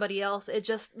with somebody else,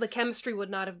 the chemistry would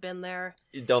not have been there.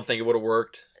 You don't think it would have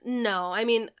worked? No, I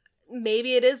mean,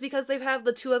 maybe it is because they've had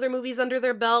the 2 other movies under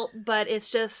their belt, but it's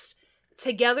just,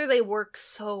 together they work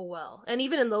so well. And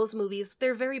even in those movies,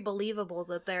 they're very believable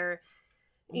that they're,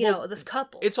 you know, this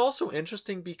couple. It's also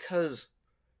interesting because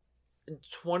in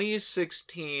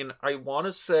 2016, I want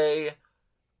to say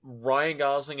Ryan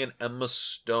Gosling and Emma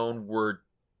Stone were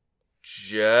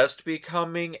just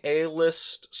becoming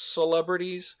A-list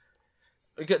celebrities.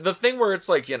 The thing where it's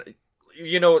like,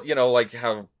 you know, like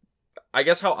how, I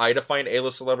guess how I define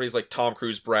A-list celebrities, like Tom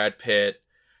Cruise, Brad Pitt,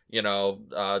 you know,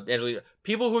 Angelina,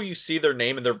 people who you see their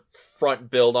name and their front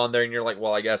build on there, and you're like,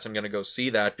 well, I guess I'm gonna go see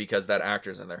that because that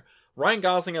actor's in there. Ryan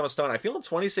Gosling, Emma Stone, I feel in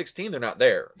 2016 they're not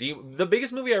there. The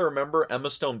biggest movie I remember Emma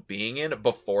Stone being in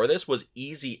before this was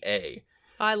Easy A.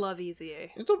 I love Easy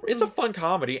A. It's a fun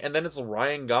comedy, and then it's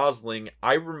Ryan Gosling.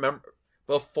 I remember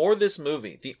before this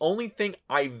movie, the only thing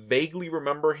I vaguely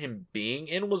remember him being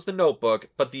in was The Notebook,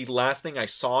 but the last thing I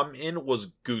saw him in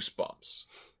was Goosebumps.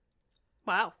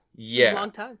 Wow. Yeah.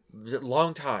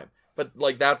 Long time. But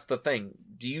like that's the thing.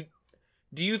 Do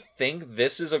you think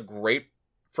this is a great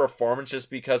performance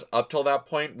just because up till that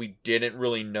point we didn't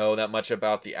really know that much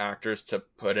about the actors to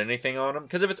put anything on them?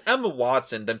 Because if it's Emma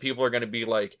Watson, then people are going to be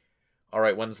like, all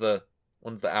right, when's the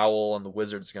owl and the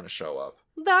wizard's going to show up?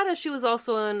 That, and she was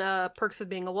also in Perks of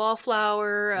Being a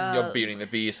Wallflower. Beauty and the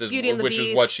Beast, which Beast.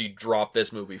 is what she dropped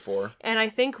this movie for. And I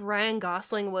think Ryan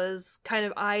Gosling was kind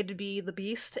of eyed to be the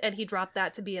Beast, and he dropped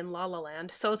that to be in La La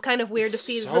Land. So it's kind of weird to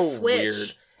see the switch.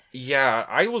 Weird. Yeah,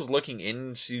 I was looking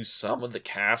into some of the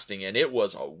casting, and it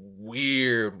was a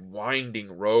weird,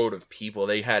 winding road of people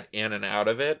they had in and out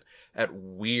of it at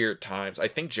weird times. I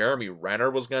think Jeremy Renner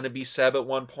was going to be Seb at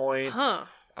one point. Huh.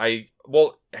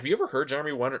 Have you ever heard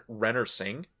Jeremy Renner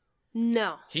sing?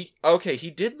 No. He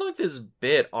did like this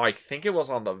bit, I think it was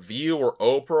on The View or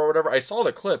Oprah or whatever. I saw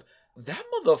the clip. That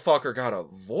motherfucker got a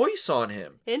voice on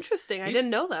him. Interesting. I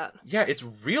didn't know that. Yeah, it's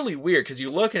really weird because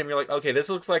you look at him, you're like, okay, this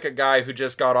looks like a guy who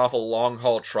just got off a long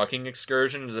haul trucking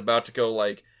excursion and is about to go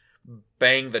like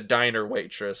bang the diner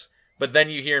waitress. But then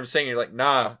you hear him sing, and you're like,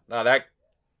 nah, that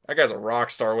guy's a rock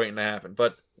star waiting to happen.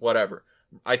 But whatever.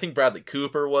 I think Bradley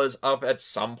Cooper was up at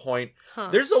some point. Huh.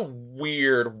 There's a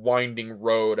weird winding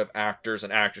road of actors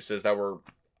and actresses that were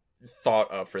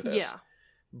thought of for this. Yeah.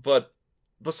 But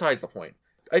besides the point,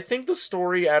 I think the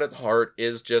story at its heart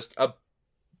is just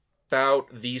about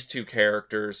these two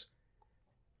characters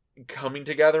coming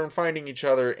together and finding each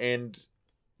other and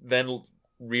then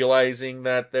realizing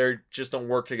that they just don't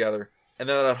work together. And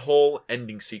then that whole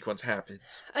ending sequence happens.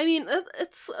 I mean,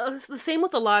 it's the same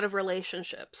with a lot of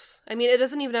relationships. I mean, it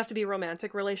doesn't even have to be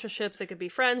romantic relationships. It could be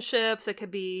friendships. It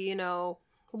could be, you know,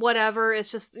 whatever.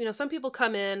 It's just, you know, some people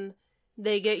come in,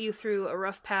 they get you through a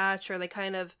rough patch, or they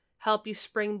kind of help you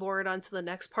springboard onto the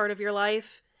next part of your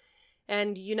life.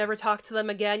 And you never talk to them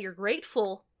again. You're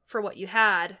grateful for what you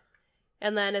had.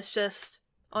 And then it's just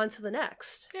on to the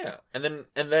next. Yeah. And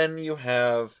then you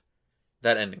have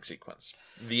that ending sequence.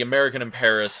 The American in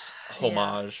Paris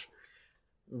homage,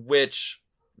 which,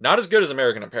 not as good as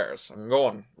American in Paris. I'm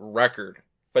going record.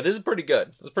 But this is pretty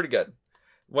good. It's pretty good.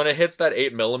 When it hits that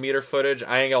 8mm footage,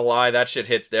 I ain't gonna lie, that shit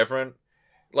hits different.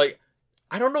 Like,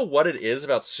 I don't know what it is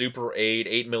about Super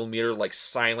 8mm, like,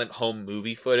 silent home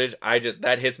movie footage.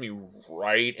 That hits me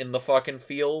right in the fucking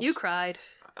feels. You cried.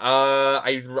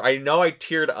 I know I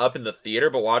teared up in the theater,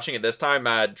 but watching it this time,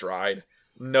 I dried.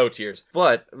 No tears.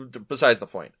 But, besides the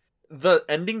point. The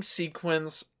ending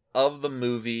sequence of the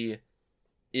movie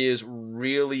is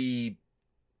really,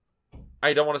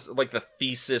 I don't want to say, like, the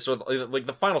thesis or like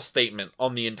the final statement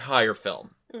on the entire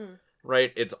film. Mm.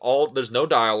 Right? There's no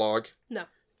dialogue. No.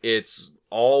 It's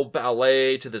all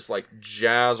ballet to this like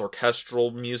jazz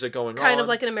orchestral music going on. Kind of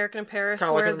like an American in Paris,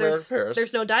 where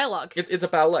there's no dialogue. It's a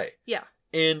ballet. Yeah.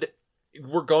 And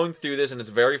we're going through this and it's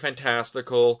very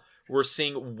fantastical. We're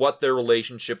seeing what their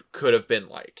relationship could have been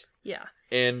like. Yeah.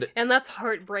 And that's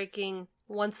heartbreaking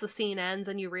once the scene ends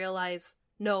and you realize,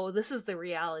 no, this is the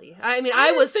reality. I mean,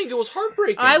 I think it was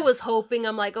heartbreaking. I was hoping,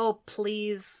 I'm like, oh,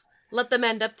 please, let them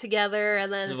end up together,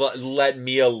 and then let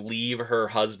Mia leave her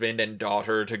husband and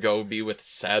daughter to go be with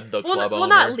Seb, the club owner. Well,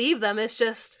 not leave them. It's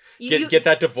just get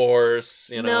that divorce.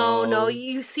 You know. No.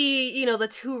 You see, the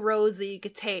 2 roads that you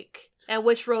could take, and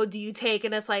which road do you take?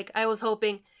 And it's like, I was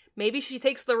hoping maybe she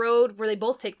takes the road where they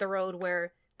both take the road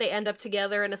where they end up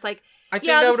together, and it's like, this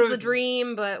is the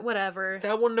dream, but whatever.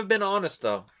 That wouldn't have been honest,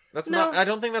 though. That's No. not. I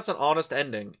don't think that's an honest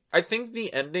ending. I think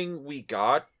the ending we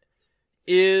got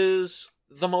is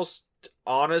the most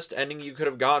honest ending you could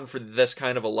have gotten for this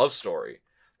kind of a love story,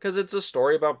 because it's a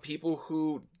story about people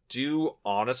who do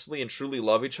honestly and truly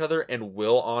love each other and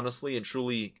will honestly and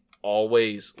truly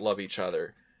always love each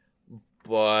other,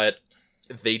 but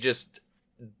they just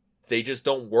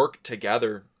don't work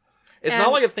together. It's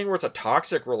not like a thing where it's a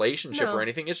toxic relationship or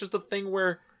anything. It's just a thing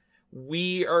where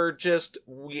we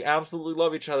absolutely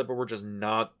love each other, but we're just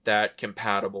not that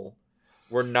compatible.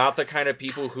 We're not the kind of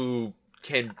people who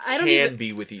can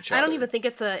be with each other. I don't even think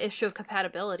it's an issue of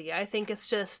compatibility. I think it's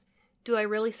just, do I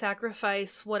really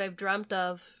sacrifice what I've dreamt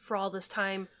of for all this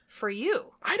time for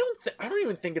you? I don't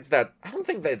even think it's that. I don't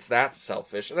think that it's that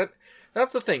selfish.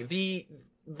 That's the thing.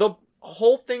 The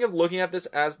whole thing of looking at this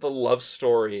as the love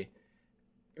story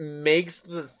makes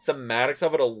the thematics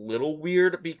of it a little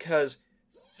weird, because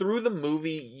through the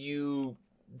movie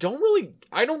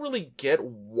I don't really get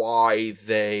why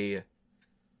they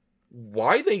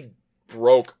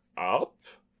broke up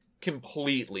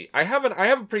completely. I have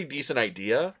a pretty decent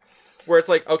idea where it's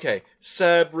like, okay,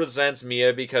 Seb resents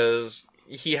Mia because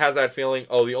he has that feeling,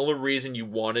 oh, the only reason you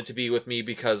wanted to be with me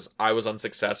because I was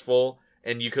unsuccessful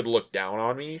and you could look down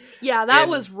on me. Yeah, that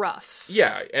was rough.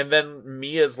 Yeah, and then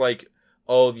Mia's like,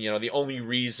 oh, the only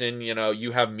reason,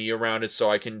 you have me around is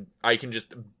so I can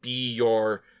just be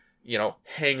your,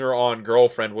 hanger-on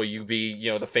girlfriend while you be,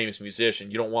 the famous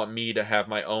musician. You don't want me to have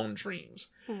my own dreams.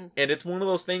 Mm-hmm. And it's one of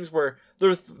those things where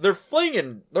they're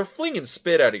flinging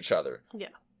spit at each other. Yeah.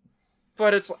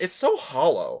 But it's so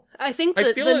hollow. I think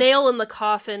the nail in the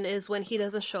coffin is when he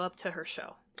doesn't show up to her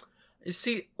show. You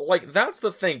see, like, that's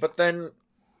the thing, but then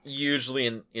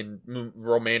usually in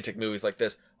romantic movies like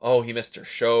this, oh, he missed her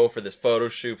show for this photo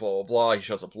shoot, blah, blah, blah, he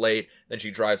shows up late, then she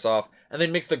drives off, and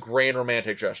then makes the grand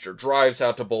romantic gesture, drives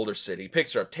out to Boulder City,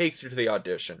 picks her up, takes her to the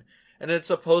audition. And it's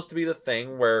supposed to be the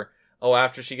thing where, oh,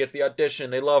 after she gets the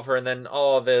audition, they love her, and then,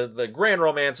 oh, the grand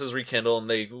romance is rekindled, and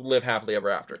they live happily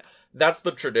ever after. That's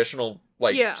the traditional,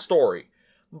 story.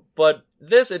 But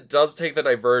this, it does take the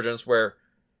divergence where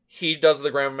he does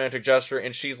the grand romantic gesture,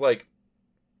 and she's like,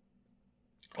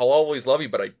 I'll always love you,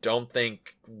 but I don't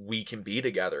think we can be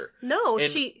together.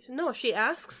 She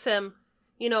asks him,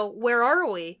 where are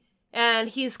we? And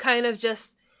he's kind of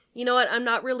just, you know what, I'm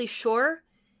not really sure.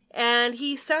 And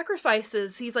he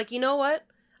sacrifices. He's like, you know what?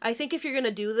 I think if you're going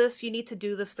to do this, you need to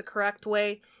do this the correct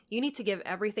way. You need to give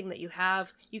everything that you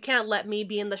have. You can't let me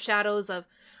be in the shadows of,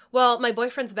 well, my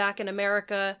boyfriend's back in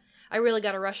America. I really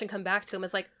got to rush and come back to him.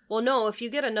 It's like, well, no, if you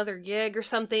get another gig or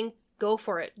something, go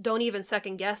for it. Don't even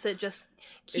second guess it. Just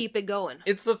keep it going.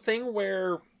 It's the thing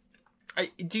where,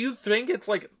 do you think it's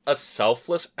like a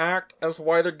selfless act as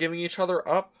why they're giving each other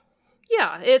up?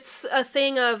 Yeah, it's a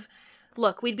thing of,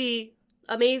 look, we'd be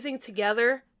amazing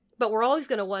together, but we're always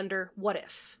going to wonder, what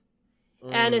if?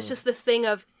 And it's just this thing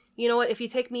of, you know what, if you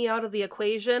take me out of the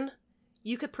equation,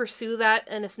 you could pursue that,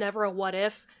 and it's never a what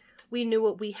if. We knew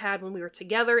what we had when we were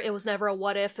together. It was never a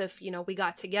what if we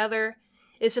got together.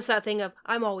 It's just that thing of,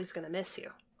 I'm always going to miss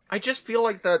you. I just feel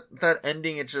like that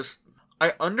ending,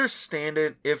 I understand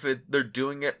it if they're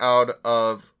doing it out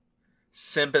of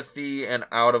sympathy and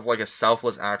out of like a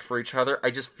selfless act for each other.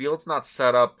 I just feel it's not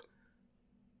set up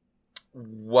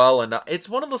well enough. It's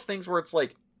one of those things where it's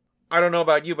like, I don't know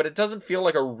about you, but it doesn't feel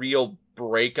like a real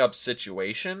breakup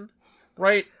situation,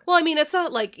 right? Well, I mean, it's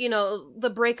not like,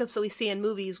 the breakups that we see in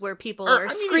movies where people are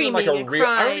screaming and crying.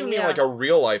 I don't even mean like a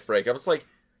real life breakup. It's like,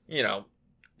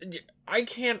 I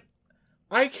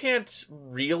can't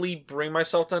really bring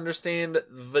myself to understand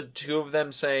the two of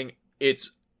them saying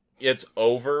it's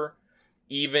over.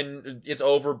 Even it's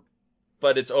over,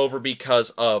 but it's over because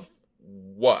of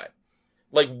what?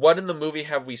 Like, what in the movie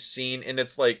have we seen? And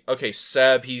it's like, okay,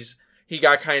 Seb, he's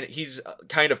kind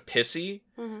of pissy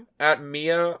at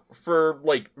Mia for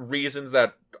like reasons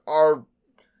that are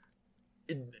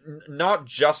not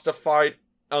justified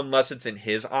unless it's in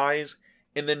his eyes.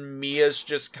 And then Mia's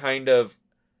just kind of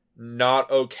not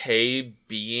okay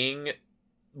being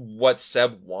what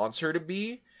Seb wants her to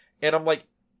be. And I'm like,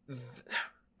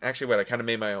 actually, wait, I kind of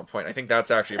made my own point. I think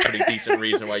that's actually a pretty decent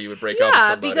reason why you would break up with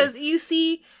somebody. Yeah, because you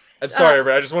see... I'm sorry,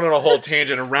 but I just went on a whole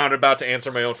tangent and roundabout to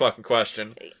answer my own fucking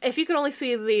question. If you could only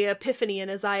see the epiphany in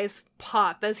his eyes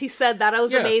pop as he said that, it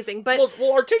was amazing. But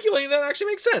well, articulating that actually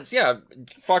makes sense. Yeah,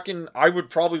 fucking, I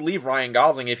would probably leave Ryan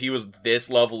Gosling if he was this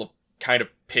level of kind of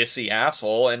pissy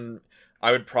asshole, and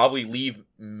I would probably leave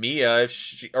Mia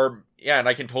and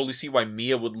I can totally see why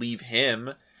Mia would leave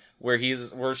him, where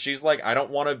she's like, I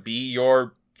don't want to be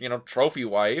your, trophy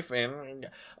wife, and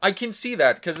I can see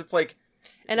that, because it's like,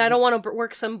 And I don't want to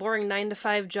work some boring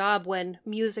 9-to-5 job when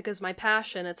music is my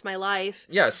passion. It's my life.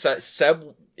 Yeah,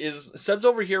 Seb's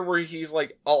over here where he's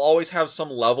like, I'll always have some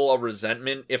level of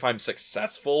resentment if I'm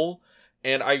successful,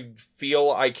 and I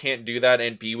feel I can't do that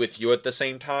and be with you at the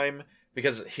same time,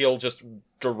 because he'll just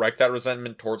direct that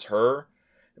resentment towards her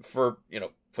for,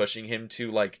 pushing him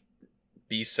to, like,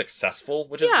 be successful,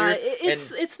 which is weird.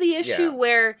 It's the issue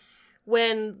where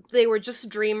when they were just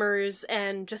dreamers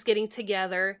and just getting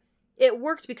together, it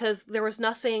worked because there was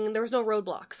no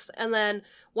roadblocks. And then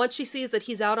once she sees that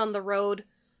he's out on the road,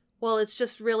 well, it's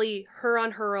just really her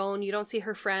on her own. You don't see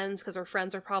her friends because her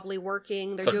friends are probably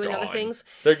working. They're doing other things.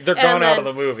 They're gone out of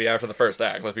the movie after the first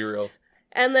act, let's be real.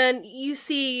 And then you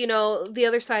see, the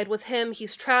other side with him.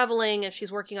 He's traveling and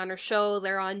she's working on her show.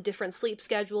 They're on different sleep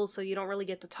schedules, so you don't really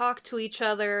get to talk to each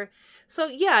other. So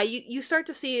yeah, you start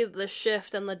to see the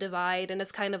shift and the divide, and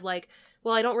it's kind of like,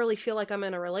 well, I don't really feel like I'm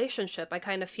in a relationship. I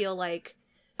kind of feel like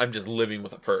I'm just living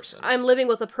with a person. I'm living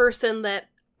with a person that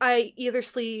I either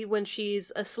see when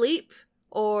she's asleep,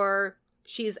 or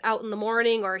she's out in the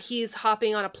morning, or he's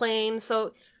hopping on a plane.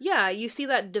 So yeah, you see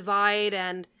that divide,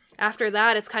 and after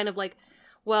that, it's kind of like,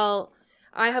 well,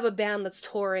 I have a band that's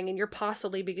touring, and you're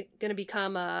possibly going to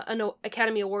become an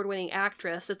Academy Award-winning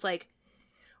actress. It's like,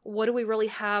 what do we really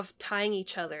have tying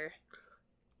each other?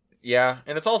 Yeah,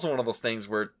 and it's also one of those things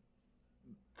where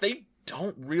they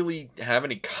don't really have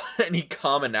any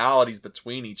commonalities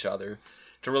between each other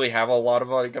to really have a lot of,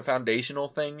 like, a foundational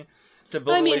thing to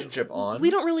build a relationship on.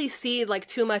 We don't really see, like,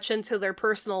 too much into their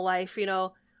personal life,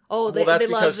 Oh, that's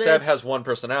because Seb has one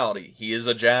personality. He is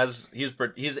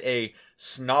he's a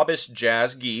snobbish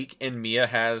jazz geek, and Mia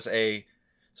has a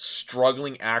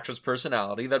struggling actress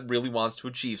personality that really wants to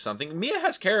achieve something. Mia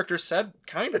has character, Seb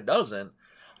kind of doesn't.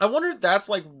 I wonder if that's,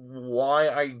 like,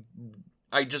 why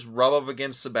I just rub up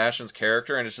against Sebastian's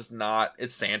character, and it's just not,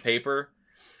 it's sandpaper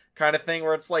kind of thing,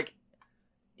 where it's like,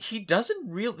 he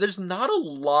doesn't really, there's not a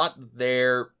lot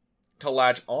there to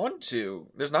latch onto.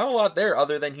 There's not a lot there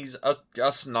other than he's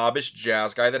a snobbish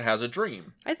jazz guy that has a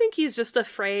dream. I think he's just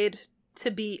afraid to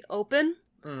be open,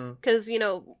 because,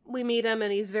 we meet him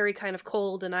and he's very kind of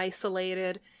cold and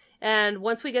isolated. And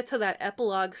once we get to that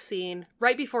epilogue scene,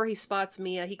 right before he spots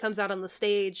Mia, he comes out on the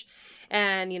stage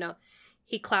and,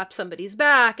 he claps somebody's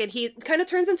back, and he kind of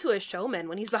turns into a showman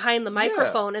when he's behind the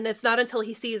microphone. Yeah. And it's not until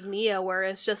he sees Mia where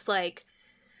it's just like,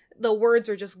 the words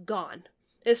are just gone.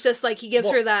 It's just like he gives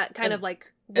her that kind of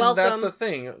like welcome. And that's the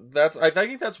thing. I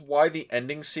think that's why the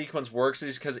ending sequence works,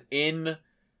 is because in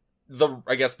the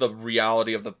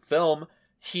reality of the film,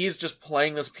 he's just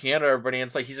playing this piano to everybody, and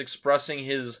it's like he's expressing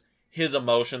his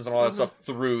emotions and all that stuff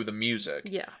through the music.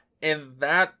 Yeah. And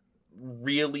that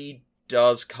really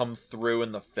does come through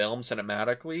in the film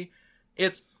cinematically.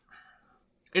 It's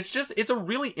a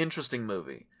really interesting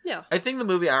movie. Yeah. I think the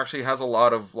movie actually has a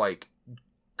lot of, like,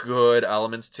 good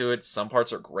elements to it. Some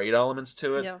parts are great elements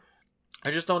to it. Yeah. I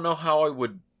just don't know how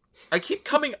I keep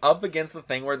coming up against the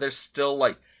thing where there's still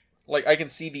like I can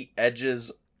see the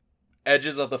edges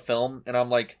of the film, and I'm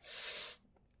like,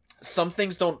 some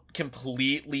things don't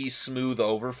completely smooth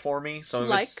over for me. Some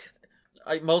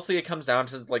of mostly it comes down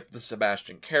to, like, the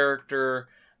Sebastian character.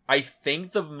 I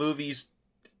think the movie's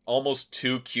almost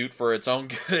too cute for its own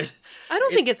good. I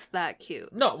don't think it's that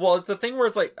cute. No, well, it's the thing where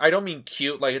it's like, I don't mean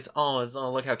cute, like it's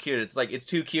look how cute. It's like, it's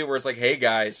too cute where it's like, hey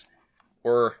guys,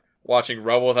 we're watching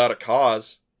Rebel Without a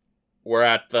Cause. We're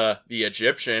at the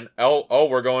Egyptian. Oh,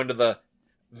 we're going to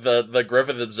the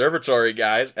Griffith Observatory,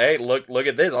 guys. Hey, look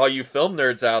at this, all you film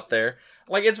nerds out there.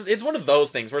 Like, it's one of those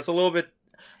things where it's a little bit,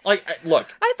 like, look.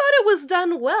 I thought it was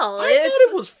done well. I thought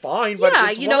it was fine, but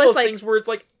it's one of those things where it's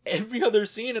like, every other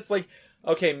scene, it's like,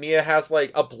 okay, Mia has,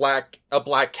 like, a black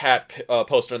cat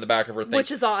poster in the back of her thing, which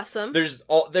is awesome.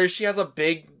 She has a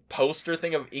big poster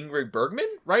thing of Ingrid Bergman,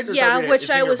 right? Yeah, which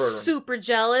I was super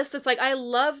jealous. It's like, I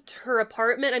loved her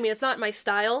apartment. I mean, it's not my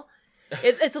style.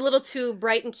 It's a little too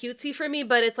bright and cutesy for me,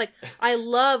 but it's like, I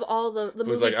love all the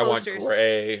movie posters. I want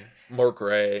gray, more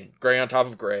gray on top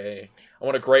of gray. I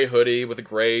want a gray hoodie with a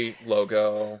gray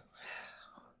logo.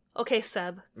 Okay,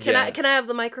 Seb. Can I have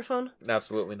the microphone?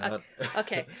 Absolutely not.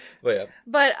 Okay. But yeah.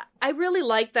 But I really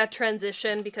like that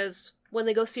transition, because when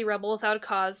they go see Rebel Without a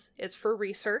Cause, it's for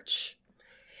research.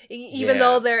 Even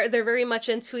though they're very much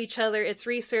into each other, it's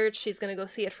research. She's going to go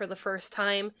see it for the first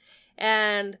time.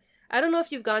 And I don't know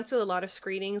if you've gone to a lot of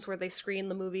screenings where they screen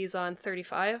the movies on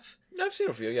 35. I've seen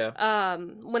a few, yeah.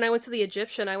 When I went to the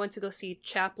Egyptian, I went to go see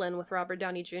Chaplin with Robert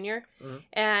Downey Jr. Mm-hmm.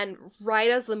 And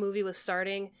right as the movie was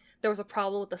starting, there was a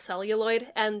problem with the celluloid,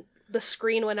 and the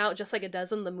screen went out just like it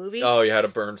does in the movie. Oh, you had a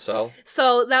burned cell?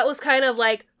 So that was kind of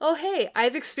like, oh, hey,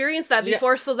 I've experienced that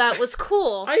before, so that was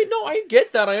cool. I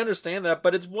get that, I understand that,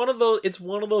 but it's one of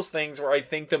those things where I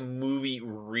think the movie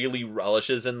really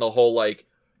relishes in the whole, like,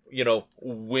 you know,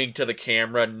 wink to the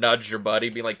camera, nudge your buddy,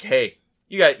 be like, hey,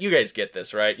 you guys get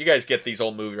this, right? You guys get these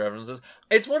old movie references.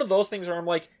 It's one of those things where I'm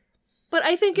like, but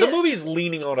I think the movie's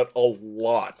leaning on it a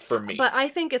lot for me. But I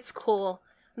think it's cool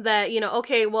that, you know,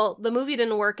 okay, well, the movie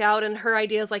didn't work out, and her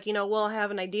idea is like, you know, well, I have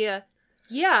an idea.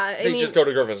 Yeah, I mean, just go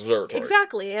to Griffith's Observatory.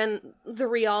 Exactly, and the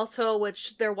Rialto,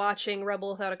 which they're watching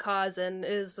Rebel Without a Cause in,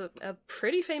 is a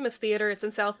pretty famous theater. It's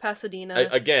in South Pasadena.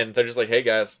 Again, they're just like, hey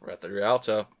guys, we're at the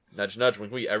Rialto. Nudge, nudge,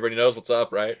 wink, wink. Everybody knows what's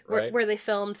up, right? Where they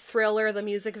filmed Thriller, the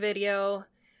music video.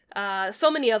 So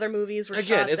many other movies were shot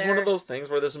there. Again, it's one of those things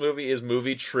where this movie is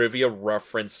movie trivia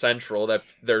reference central, that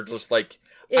they're just like,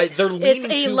 they're leaning it's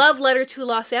a love letter to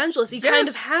Los Angeles. You kind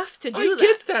of have to do that. I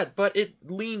get that, but it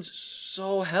leans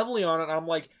so heavily on it. I'm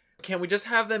like, can we just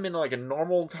have them in like a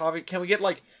normal coffee? Can we get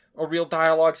like a real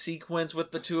dialogue sequence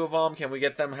with the two of them? Can we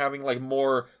get them having like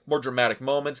more dramatic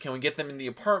moments? Can we get them in the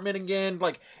apartment again?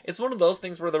 Like, it's one of those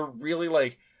things where they're really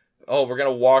like, oh, we're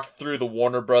gonna walk through the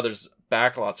Warner Brothers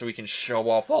backlot so we can show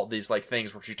off all these like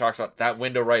things where she talks about that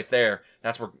window right there.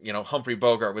 That's where, you know, Humphrey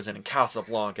Bogart was in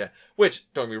Casablanca.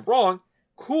 Which, don't get me wrong,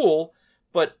 cool,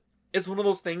 but it's one of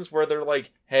those things where they're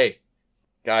like, hey,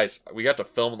 guys, we got to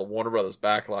film in the Warner Brothers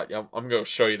backlot. I'm gonna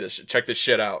show you this shit. Check this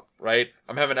shit out, right?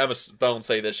 I'm having Emma Stone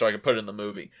say this so I can put it in the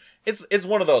movie. It's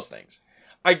one of those things.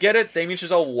 I get it, Damien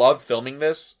Chazelle loved filming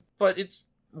this, but it's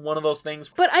one of those things.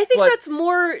 But I think that's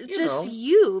more just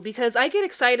you, because I get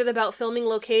excited about filming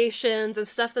locations and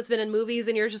stuff that's been in movies,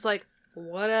 and you're just like,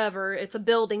 whatever, it's a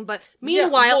building. But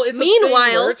meanwhile,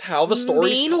 it's how the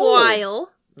story's told.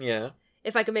 Yeah.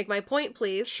 If I could make my point,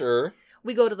 please. Sure.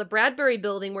 We go to the Bradbury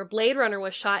building where Blade Runner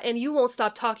was shot, and you won't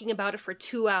stop talking about it for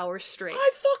 2 hours straight.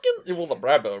 The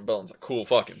Bradbury building's a cool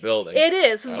fucking building. It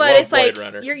is, but it's like,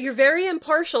 you're very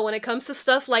impartial when it comes to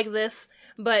stuff like this.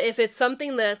 But if it's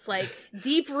something that's like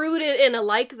deep rooted in a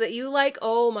like that you like,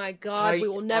 oh my god, we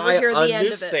will never hear the end of it. I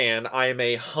understand. I am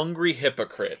a hungry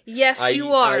hypocrite. Yes,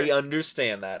 you are. I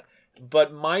understand that.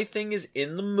 But my thing is,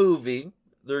 in the movie,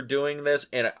 they're doing this,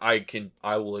 and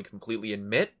I will completely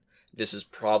admit, this is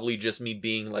probably just me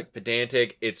being like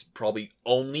pedantic. It's probably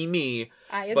only me.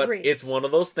 I agree. But it's one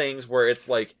of those things where it's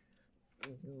like,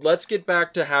 let's get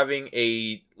back to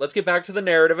the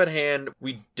narrative at hand.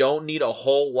 We don't need a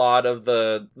whole lot of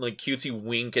the like cutesy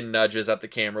wink and nudges at the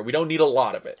camera. We don't need a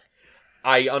lot of it.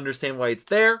 I understand why it's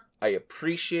there. I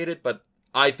appreciate it, but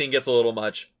I think it's a little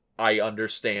much. I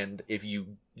understand if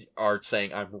you are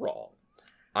saying I'm wrong.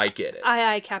 I get it.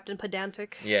 Aye, Captain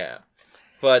Pedantic. Yeah.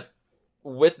 But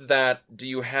with that, do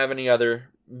you have any other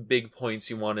big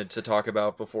points you wanted to talk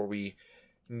about before we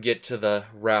get to the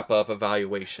wrap-up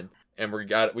evaluation? And we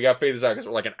got to fade this out because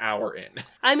we're like an hour in.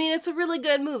 I mean, it's a really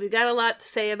good movie. Got a lot to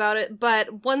say about it.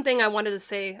 But one thing I wanted to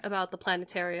say about the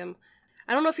planetarium,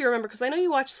 I don't know if you remember, because I know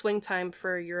you watched Swing Time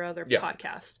for your other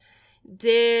podcast.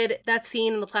 Did that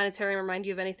scene in the planetarium remind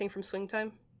you of anything from Swing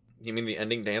Time? You mean the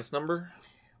ending dance number?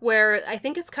 Where I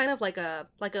think it's kind of like a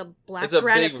black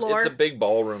granite floor. It's a big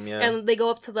ballroom, yeah. And they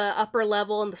go up to the upper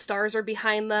level and the stars are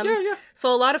behind them. Yeah.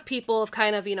 So a lot of people have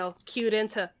kind of, cued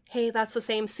into, hey, that's the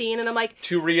same scene. And I'm like...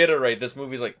 To reiterate, this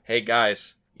movie's like, hey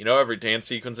guys, every dance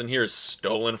sequence in here is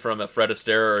stolen from a Fred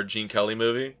Astaire or a Gene Kelly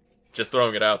movie? Just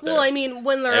throwing it out there. Well, I mean,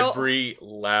 when they're... Every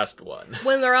last one.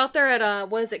 When they're out there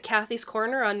at, what is it, Kathy's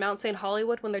Corner on Mount St.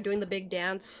 Hollywood, when they're doing the big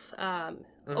dance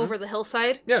over the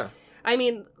hillside. Yeah. I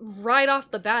mean, right off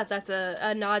the bat, that's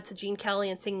a nod to Gene Kelly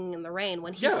and Singing in the Rain,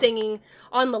 when he's singing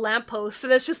on the lamppost,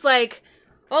 and it's just like,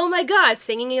 oh my god,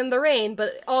 Singing in the Rain,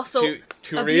 but also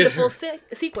a beautiful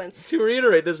sequence. To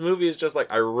reiterate, this movie is just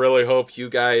like, I really hope you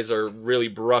guys are really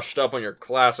brushed up on your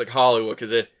classic Hollywood,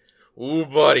 because ooh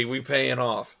buddy, we paying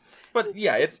off. But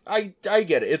yeah, I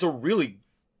get it. It's a really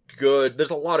good, there's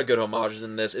a lot of good homages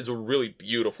in this. It's a really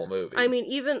beautiful movie. I mean,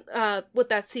 even with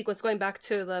that sequence, going back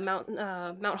to the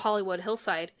Mount Hollywood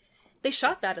hillside, they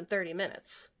shot that in 30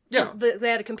 minutes. Yeah. They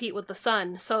had to compete with the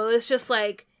sun. So it's just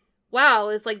like, wow,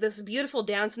 it's like this beautiful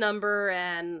dance number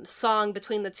and song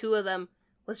between the two of them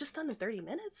was just done in 30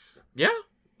 minutes. Yeah.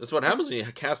 That's what happens when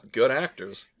you cast good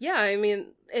actors. Yeah, I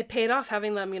mean, it paid off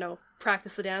having them,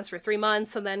 practice the dance for 3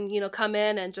 months and then, come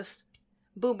in and just,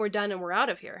 boom, we're done and we're out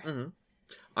of here. Mm-hmm.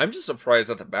 I'm just surprised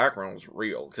that the background was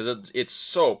real, because it's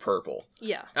so purple.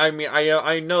 Yeah. I mean,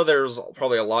 I know there's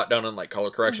probably a lot done in like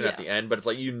color correction at the end, but it's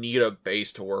like you need a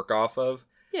base to work off of.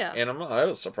 Yeah. And I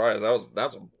was surprised.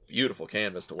 That's a beautiful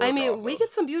canvas to work off of. We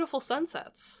get some beautiful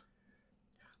sunsets.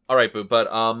 All right, Boo.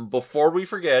 But before we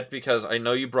forget, because I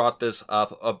know you brought this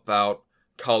up about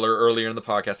color earlier in the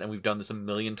podcast, and we've done this a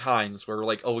million times, where we're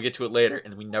like, oh, we'll get to it later,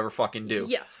 and we never fucking do.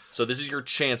 Yes. So this is your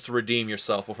chance to redeem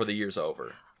yourself before the year's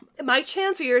over. My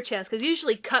chance or your chance? Because you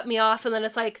usually cut me off, and then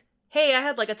it's like, hey, I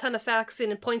had like a ton of facts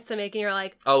and points to make, and you're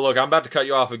like, oh, look, I'm about to cut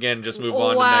you off again and just move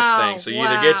on to the next thing. So you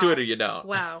either get to it or you don't.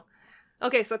 Wow.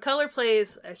 Okay, so color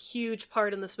plays a huge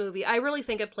part in this movie. I really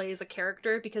think it plays a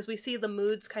character because we see the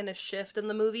moods kind of shift in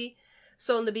the movie.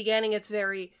 So in the beginning, it's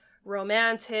very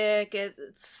romantic,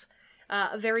 it's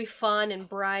very fun and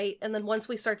bright, and then once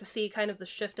we start to see kind of the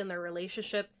shift in their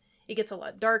relationship, it gets a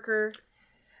lot darker.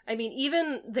 I mean,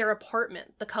 even their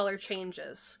apartment, the color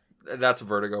changes. That's a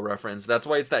Vertigo reference. That's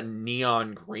why it's that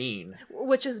neon green.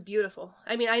 Which is beautiful.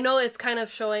 I mean, I know it's kind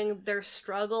of showing their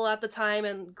struggle at the time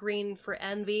and green for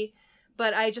envy,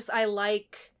 but I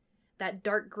like that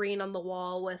dark green on the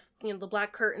wall with, you know, the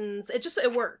black curtains.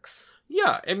 It works.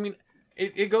 Yeah, I mean,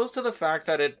 it goes to the fact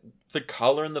that the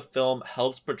color in the film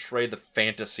helps portray the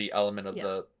fantasy element of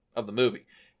the movie.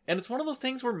 And it's one of those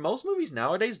things where most movies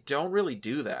nowadays don't really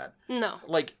do that. No.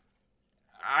 Like,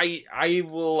 I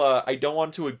will, I don't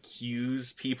want to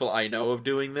accuse people I know of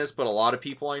doing this, but a lot of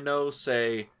people I know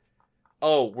say,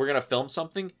 oh, we're gonna film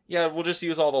something? Yeah, we'll just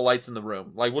use all the lights in the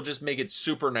room. Like, we'll just make it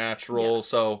supernatural,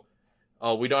 so,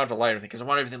 oh, we don't have to light everything, because I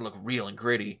want everything to look real and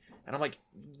gritty. And I'm like,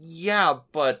 yeah,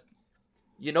 but,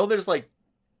 you know, there's like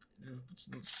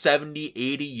 70,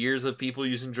 80 years of people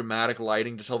using dramatic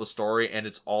lighting to tell the story, and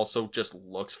it's also just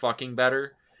looks fucking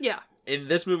better. Yeah. And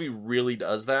this movie really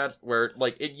does that, where,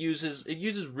 like, it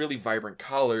uses really vibrant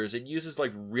colors, it uses,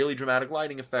 like, really dramatic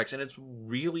lighting effects, and it's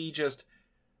really just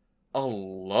a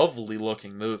lovely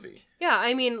looking movie. Yeah,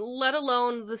 I mean, let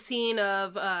alone the scene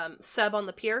of Seb on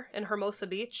the pier in Hermosa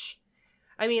Beach.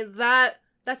 I mean, that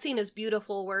scene is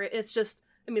beautiful, where it's just,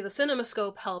 I mean, the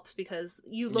CinemaScope helps because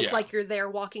you look like you're there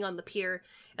walking on the pier,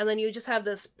 and then you just have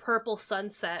this purple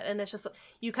sunset, and it's just,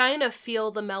 you kind of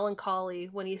feel the melancholy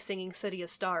when he's singing City of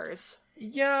Stars.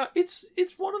 Yeah, it's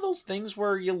one of those things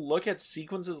where you look at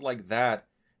sequences like that,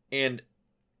 and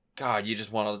God, you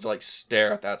just want to, like,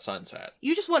 stare at that sunset.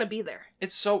 You just want to be there.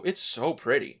 It's so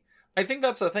pretty. I think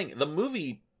that's the thing. The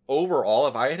movie, overall,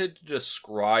 if I had to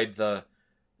describe the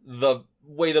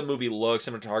way the movie looks,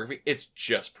 cinematography, it's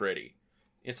just pretty.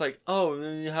 It's like,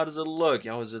 oh, how does it look?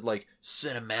 How is it, like,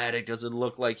 cinematic? Does it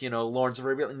look like, you know, Lawrence of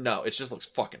Arabia? No, it just looks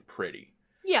fucking pretty.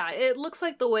 Yeah, it looks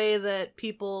like the way that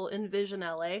people envision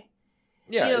LA.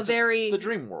 Yeah, you know, it's very the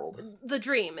dream world. The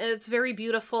dream. It's very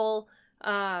beautiful.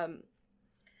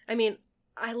 I mean,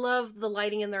 I love the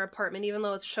lighting in their apartment, even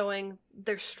though it's showing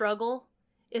their struggle.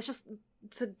 It's just,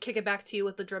 to kick it back to you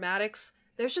with the dramatics,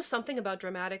 there's just something about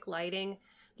dramatic lighting,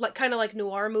 like kind of like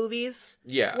noir movies,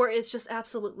 where it's just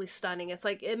absolutely stunning. It's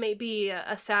like, it may be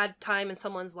a sad time in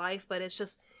someone's life, but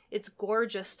it's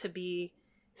gorgeous to be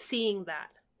seeing that.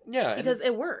 Yeah, because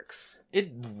it works.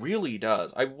 It really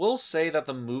does. I will say that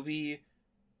the movie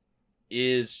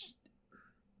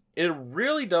it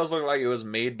really does look like it was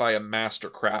made by a master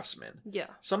craftsman. Yeah.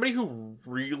 Somebody who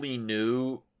really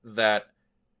knew that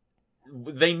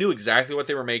they knew exactly what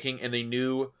they were making, and they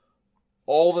knew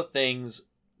all the things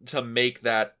to make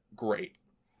that great.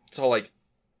 So, like,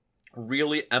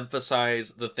 really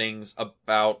emphasize the things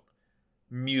about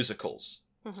musicals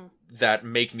that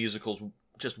make musicals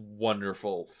just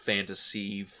wonderful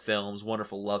fantasy films,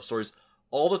 wonderful love stories,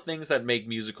 all the things that make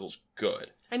musicals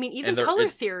good. I mean, even color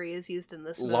theory is used in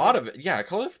this movie. A lot of it. Yeah,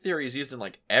 color theory is used in,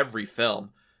 like, every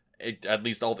film. At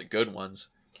least all the good ones.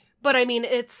 But, I mean,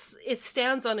 it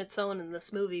stands on its own in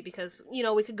this movie because, you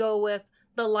know, we could go with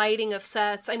the lighting of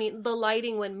sets. I mean, the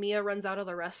lighting when Mia runs out of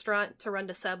the restaurant to run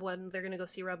to Seb when they're going to go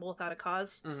see Rebel Without a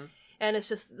Cause. Mm-hmm. And it's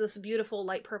just this beautiful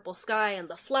light purple sky, and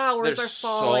the flowers are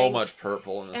falling. There's so much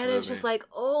purple in this movie. And it's just like,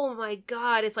 oh my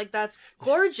god, it's like, that's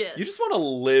gorgeous. You just want to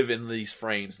live in these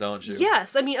frames, don't you?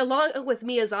 Yes, I mean, along with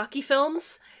Miyazaki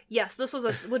films, yes, this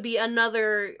would be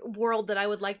another world that I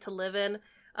would like to live in.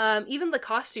 Even the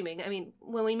costuming, I mean,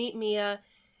 when we meet Mia,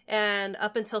 and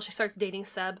up until she starts dating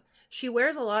Seb, she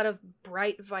wears a lot of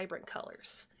bright, vibrant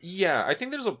colors. Yeah, I think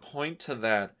there's a point to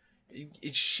that.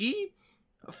 She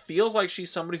feels like she's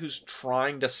somebody who's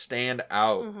trying to stand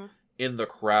out in the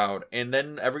crowd. And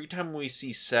then every time we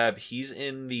see Seb, he's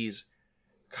in these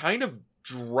kind of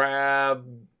drab,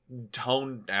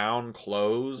 toned down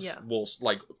clothes. Yeah. Well,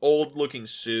 like old looking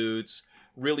suits,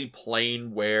 really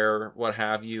plain wear, what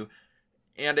have you.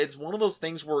 And it's one of those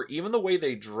things where even the way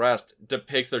they dressed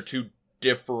depicts their two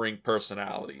differing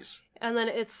personalities. And then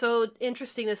it's so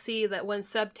interesting to see that when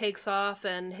Seb takes off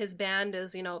and his band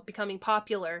is, you know, becoming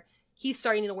popular, he's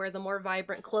starting to wear the more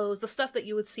vibrant clothes, the stuff that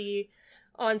you would see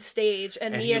on stage,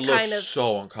 and And Mia he looks kind of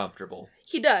so uncomfortable.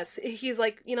 he does. He's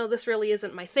like, this really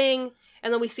isn't my thing.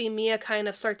 And then we see Mia kind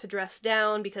of start to dress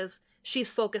down because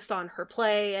she's focused on her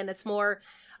play, and it's more,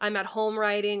 I'm at home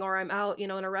writing or I'm out,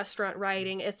 in a restaurant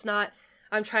writing. It's not,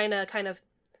 I'm trying to kind of,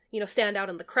 stand out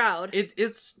in the crowd.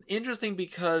 It's interesting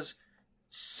because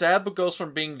Seb goes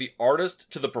from being the artist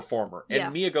to the performer,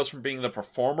 and Mia goes from being the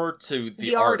performer to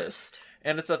the artist.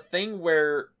 And it's a thing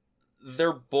where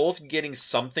they're both getting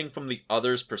something from the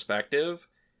other's perspective,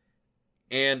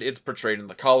 and it's portrayed in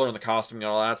the color and the costuming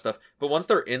and all that stuff. But once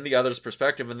they're in the other's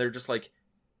perspective, and they're just like,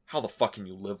 how the fuck can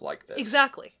you live like this?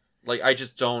 Exactly. Like, I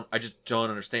just don't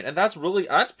understand. And that's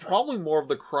probably more of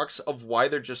the crux of why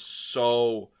they're just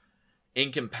so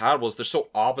incompatible, is they're so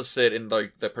opposite in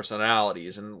like the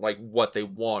personalities and like what they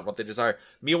want, what they desire.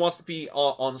 Mia wants to be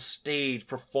on stage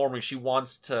performing. She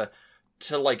wants to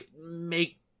like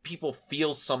make people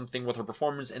feel something with her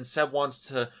performance, and Seb wants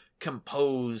to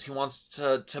compose. He wants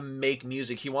to make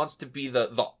music. He wants to be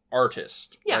the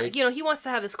artist. Yeah, right? He wants to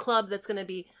have his club that's going to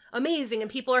be amazing,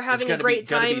 and people are having a great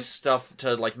time. It's gonna be stuff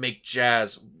to like make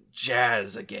jazz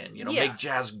again. Make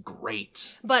jazz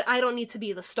great. But I don't need to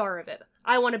be the star of it.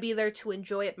 I want to be there to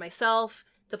enjoy it myself,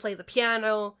 to play the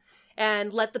piano,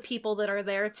 and let the people that are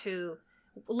there to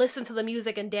listen to the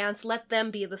music and dance, let them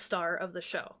be the star of the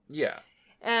show. Yeah.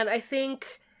 And I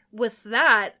think with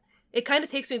that, it kind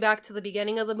of takes me back to the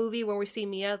beginning of the movie when we see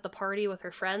Mia at the party with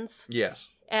her friends.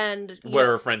 Yes. And where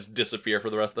her friends disappear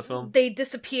for the rest of the film. They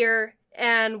disappear,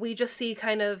 and we just see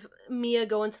kind of Mia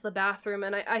go into the bathroom.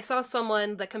 And I saw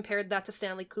someone that compared that to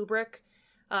Stanley Kubrick.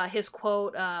 His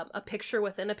quote, a picture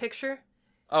within a picture.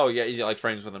 Oh, yeah, like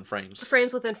frames within frames.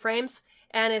 Frames within frames.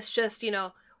 And it's just,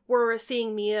 we're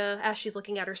seeing Mia as she's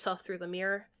looking at herself through the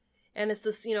mirror. And it's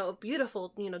this,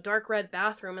 beautiful, dark red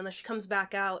bathroom. And then she comes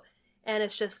back out, and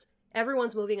it's just,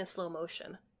 everyone's moving in slow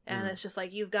motion. And it's just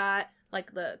like, you've got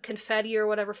like the confetti or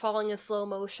whatever falling in slow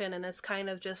motion. And it's kind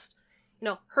of just,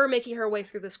 her making her way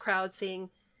through this crowd, seeing,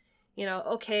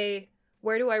 okay,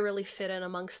 where do I really fit in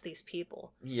amongst these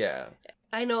people? Yeah.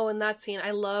 I know in that scene,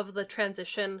 I love the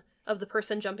transition of the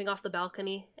person jumping off the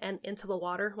balcony and into the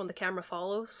water when the camera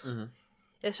follows. Mm-hmm.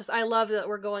 It's just, I love that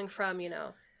we're going from,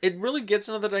 It really gets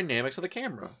into the dynamics of the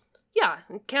camera. Yeah,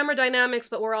 camera dynamics,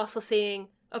 but we're also seeing,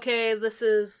 okay, this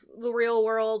is the real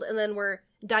world, and then we're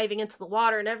diving into the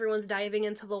water, and everyone's diving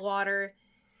into the water.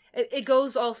 It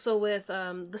goes also with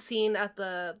the scene at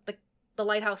the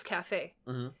Lighthouse Cafe,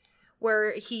 mm-hmm.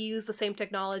 where he used the same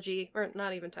technology, or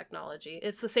not even technology,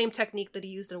 it's the same technique that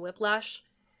he used in Whiplash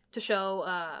to show,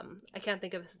 I can't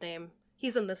think of his name.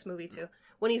 He's in this movie too.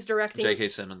 When he's directing... J.K.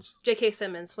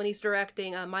 Simmons. When he's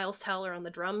directing Miles Teller on the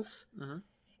drums. Mm-hmm.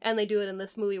 And they do it in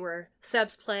this movie where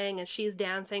Seb's playing and she's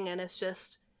dancing, and it's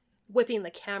just whipping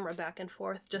the camera back and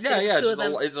forth. Just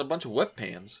it's a bunch of whip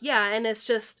pans. Yeah, and it's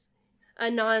just a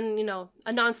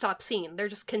non-stop scene. They're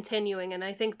just continuing, and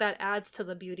I think that adds to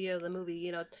the beauty of the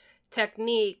movie.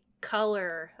 Technique,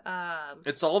 color.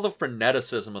 It's all the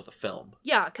freneticism of the film.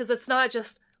 Yeah, because it's not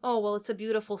just, oh, well, it's a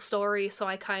beautiful story, so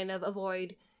I kind of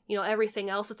avoid, everything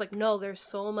else. It's like, no, there's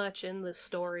so much in this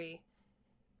story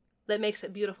that makes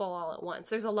it beautiful all at once.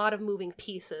 There's a lot of moving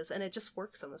pieces, and it just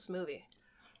works in this movie.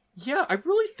 Yeah, I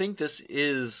really think this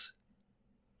is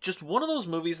just one of those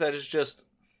movies that is just...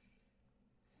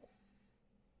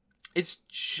 It's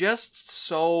just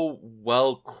so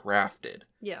well crafted.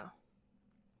 Yeah.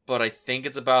 But I think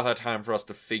it's about that time for us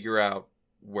to figure out,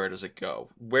 where does it go?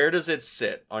 Where does it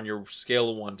sit on your scale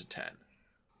of 1 to 10?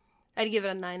 I'd give it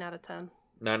a 9 out of 10.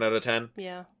 9 out of 10?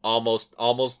 Yeah. Almost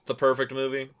the perfect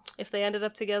movie? If they ended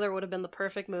up together, it would have been the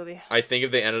perfect movie. I think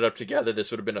if they ended up together,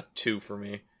 this would have been a 2 for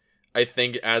me. I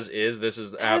think as is, this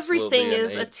is absolutely everything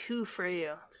is a 2 for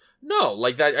you. No,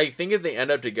 like that. I think if they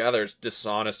end up together, it's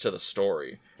dishonest to the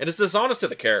story, and it's dishonest to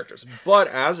the characters. But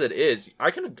as it is, I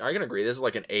can agree. This is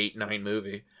like an 8-9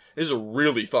 movie. This is a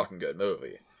really fucking good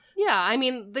movie. Yeah, I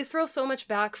mean, they throw so much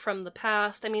back from the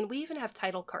past. I mean, we even have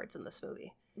title cards in this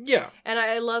movie. Yeah. And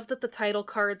I love that the title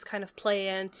cards kind of play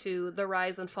into the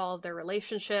rise and fall of their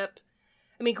relationship.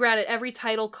 I mean, granted, every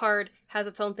title card has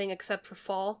its own thing except for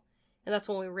fall. And that's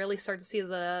when we really start to see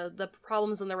the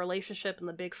problems in the relationship and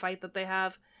the big fight that they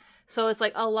have. So it's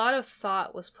like a lot of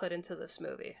thought was put into this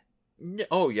movie.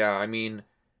 Oh, yeah. I mean,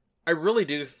 I really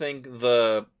do think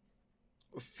the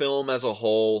film as a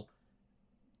whole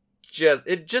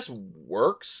just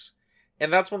works.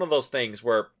 And that's one of those things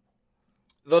where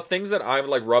the things that I would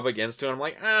like rub against it, I'm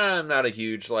like, I'm not a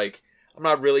huge, like, I'm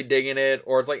not really digging it.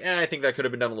 Or it's like, I think that could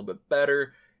have been done a little bit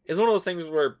better. It's one of those things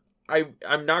where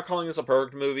I'm not calling this a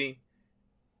perfect movie.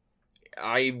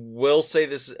 I will say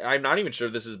this, I'm not even sure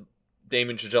if this is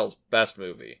Damien Chazelle's best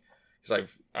movie.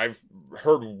 because I've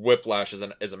heard Whiplash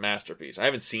is a masterpiece. I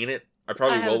haven't seen it. I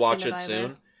probably will watch it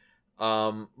soon.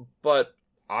 But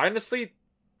honestly,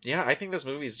 yeah, I think this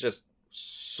movie is just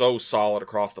so solid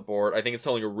across the board. I think it's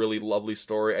telling a really lovely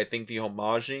story. I think the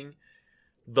homaging,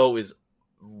 though, is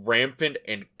rampant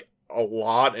and a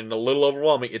lot and a little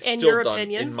overwhelming. It's still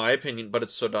done, in my opinion, but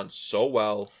it's done so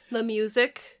well. The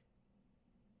music.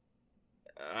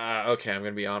 Okay, I'm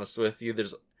gonna be honest with you.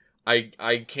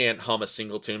 I can't hum a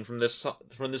single tune from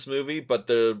this movie, but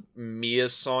the Mia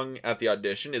song at the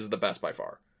audition is the best by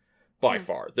far. By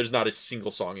far. There's not a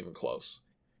single song even close.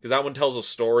 Because that one tells a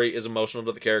story, is emotional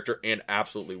to the character, and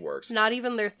absolutely works. Not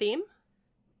even their theme?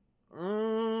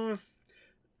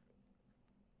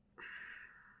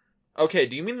 Okay,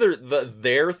 do you mean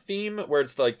their theme, where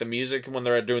it's like the music when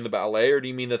they're doing the ballet, or do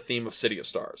you mean the theme of City of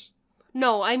Stars?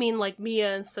 No, I mean like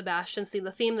Mia and Sebastian's theme,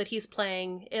 the theme that he's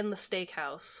playing in the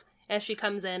steakhouse. As she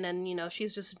comes in and,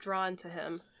 she's just drawn to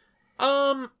him.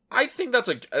 I think that's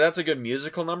a good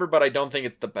musical number, but I don't think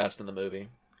it's the best in the movie.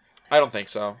 I don't think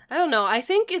so. I don't know. I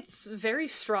think it's very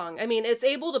strong. I mean, it's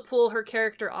able to pull her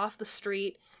character off the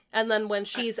street, and then when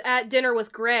she's at dinner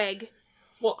with Greg...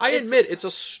 Well, I admit, it's a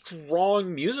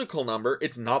strong musical number.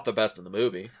 It's not the best in the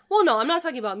movie. Well, no, I'm not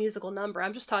talking about musical number.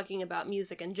 I'm just talking about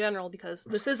music in general, because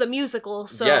this is a musical,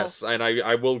 so... Yes, and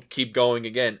I will keep going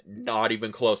again. Not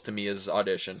even close to Mia's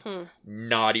audition.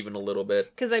 Not even a little bit.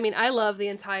 Because, I mean, I love the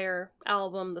entire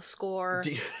album, the score.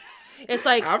 It's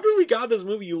like... After we got this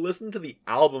movie, you listened to the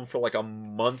album for like a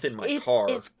month in my car.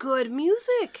 It's good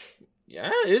music. Yeah,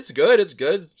 it's good. It's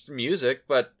good music,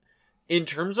 but in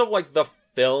terms of like the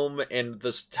film and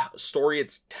the story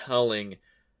it's telling,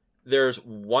 there's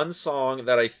one song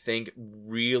that I think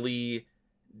really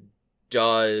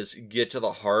does get to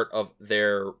the heart of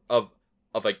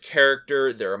a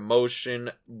character, their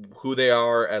emotion, who they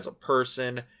are as a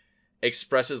person,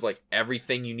 expresses like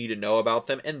everything you need to know about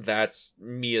them, and that's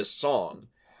Mia's song.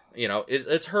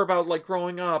 It's her about like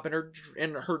growing up and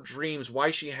her dreams,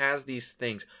 why she has these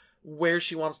things, where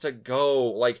she wants to go,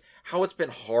 like how it's been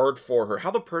hard for her,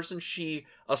 how the person she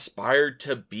aspired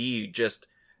to be just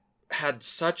had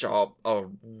such a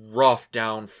rough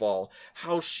downfall,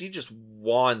 how she just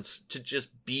wants to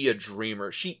just be a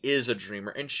dreamer. She is a dreamer,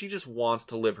 and she just wants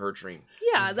to live her dream.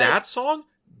 Yeah, that song,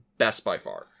 best by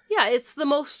far. Yeah, it's the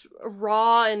most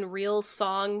raw and real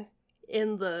song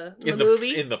in the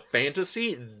movie. In the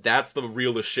fantasy, that's the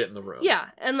realest shit in the room. Yeah,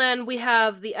 and then we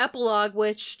have the epilogue,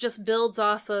 which just builds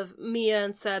off of Mia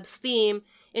and Seb's theme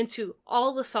into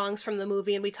all the songs from the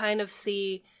movie, and we kind of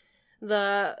see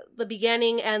the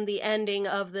beginning and the ending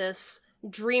of this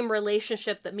dream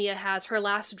relationship that Mia has, her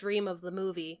last dream of the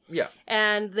movie. Yeah.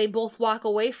 And they both walk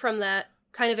away from that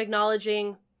kind of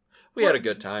acknowledging... We had a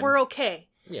good time. We're okay.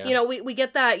 Yeah. We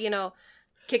get that,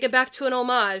 kick it back to an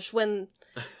homage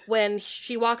when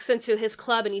she walks into his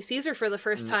club and he sees her for the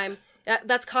first time.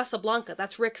 That's Casablanca.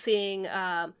 That's Rick seeing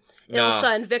Ilsa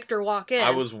and Victor walk in.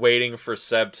 I was waiting for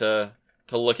Seb to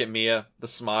look at Mia, the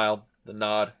smile, the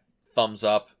nod, thumbs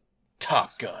up,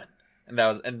 Top Gun. And that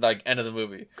was end of the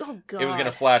movie. Oh, God. It was going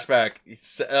to flash back.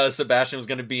 Sebastian was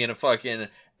going to be in a fucking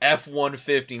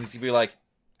F-150 and he'd be like,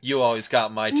 you always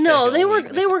got my tail. No, they were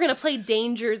going to play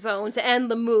Danger Zone to end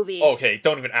the movie. Okay,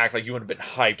 don't even act like you wouldn't have been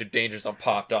hyped if Danger Zone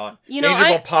popped on. Danger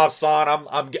Zone pops on,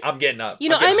 I'm getting up.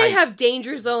 I may have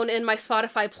Danger Zone in my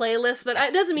Spotify playlist, but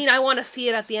it doesn't mean I want to see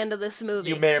it at the end of this movie.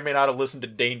 You may or may not have listened to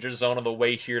Danger Zone on the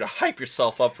way here to hype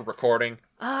yourself up for recording.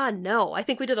 No. I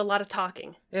think we did a lot of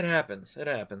talking. It happens.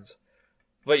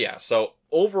 But yeah, so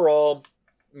overall,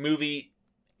 movie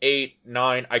 8,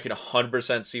 9, I can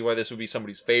 100% see why this would be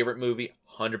somebody's favorite movie.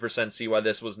 100% see why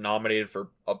this was nominated for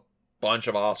a bunch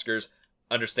of Oscars.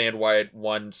 Understand why it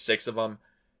won 6 of them.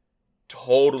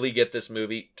 Totally get this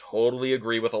movie. Totally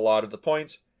agree with a lot of the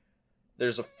points.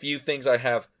 There's a few things I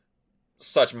have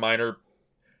such minor,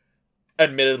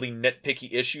 admittedly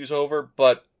nitpicky issues over,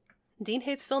 but... Dean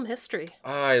hates film history.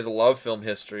 I love film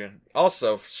history.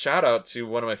 Also, shout out to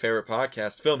one of my favorite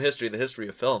podcasts, Film History, The History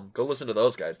of Film. Go listen to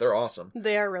those guys. They're awesome.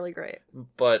 They are really great.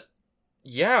 But,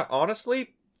 yeah,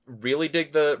 honestly... Really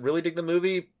dig the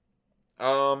movie.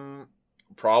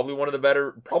 Probably one of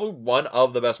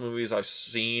the best movies I've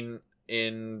seen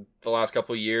in the last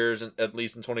couple of years, at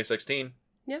least in 2016.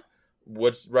 Yeah.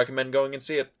 Would recommend going and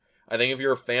see it. I think if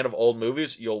you're a fan of old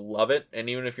movies, you'll love it. And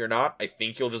even if you're not, I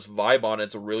think you'll just vibe on it.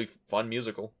 It's a really fun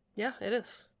musical. Yeah, it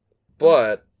is.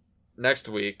 But next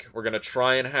week, we're going to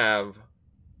try and have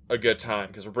a good time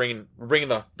because we're bringing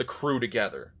the crew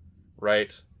together,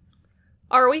 right?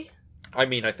 Are we? I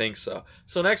mean, I think so.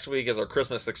 So next week is our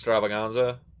Christmas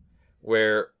extravaganza,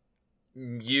 where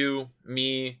you,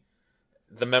 me,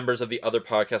 the members of the other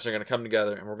podcasts are going to come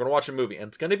together and we're going to watch a movie. And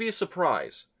it's going to be a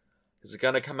surprise. It's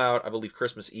going to come out, I believe,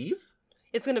 Christmas Eve?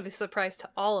 It's going to be a surprise to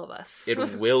all of us. It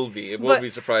will be. It will be a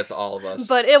surprise to all of us.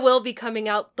 But it will be coming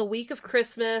out the week of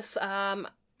Christmas. I'm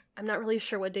not really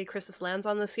sure what day Christmas lands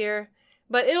on this year.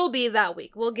 But it'll be that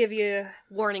week. We'll give you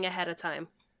warning ahead of time.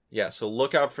 Yeah, so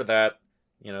look out for that.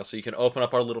 So you can open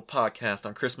up our little podcast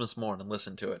on Christmas morning and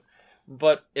listen to it.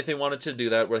 But if they wanted to do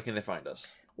that, where can they find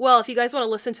us? Well, if you guys want to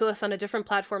listen to us on a different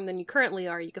platform than you currently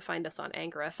are, you can find us on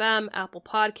Anchor FM, Apple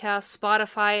Podcasts,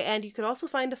 Spotify, and you can also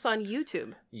find us on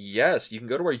YouTube. Yes, you can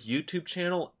go to our YouTube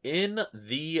channel, In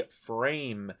the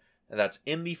Frame. And that's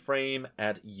In the Frame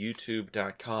at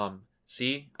youtube.com.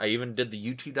 See, I even did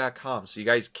the youtube.com, so you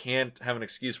guys can't have an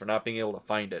excuse for not being able to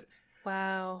find it.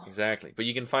 Wow. Exactly. But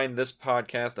you can find this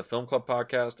podcast, the Film Club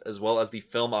podcast, as well as the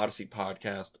Film Odyssey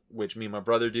podcast, which me and my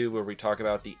brother do, where we talk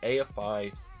about the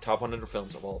AFI Top 100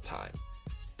 films of all time.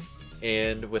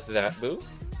 And with that, Boo,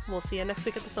 we'll see you next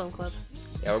week at the Film Club.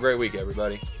 have a great week,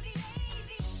 everybody.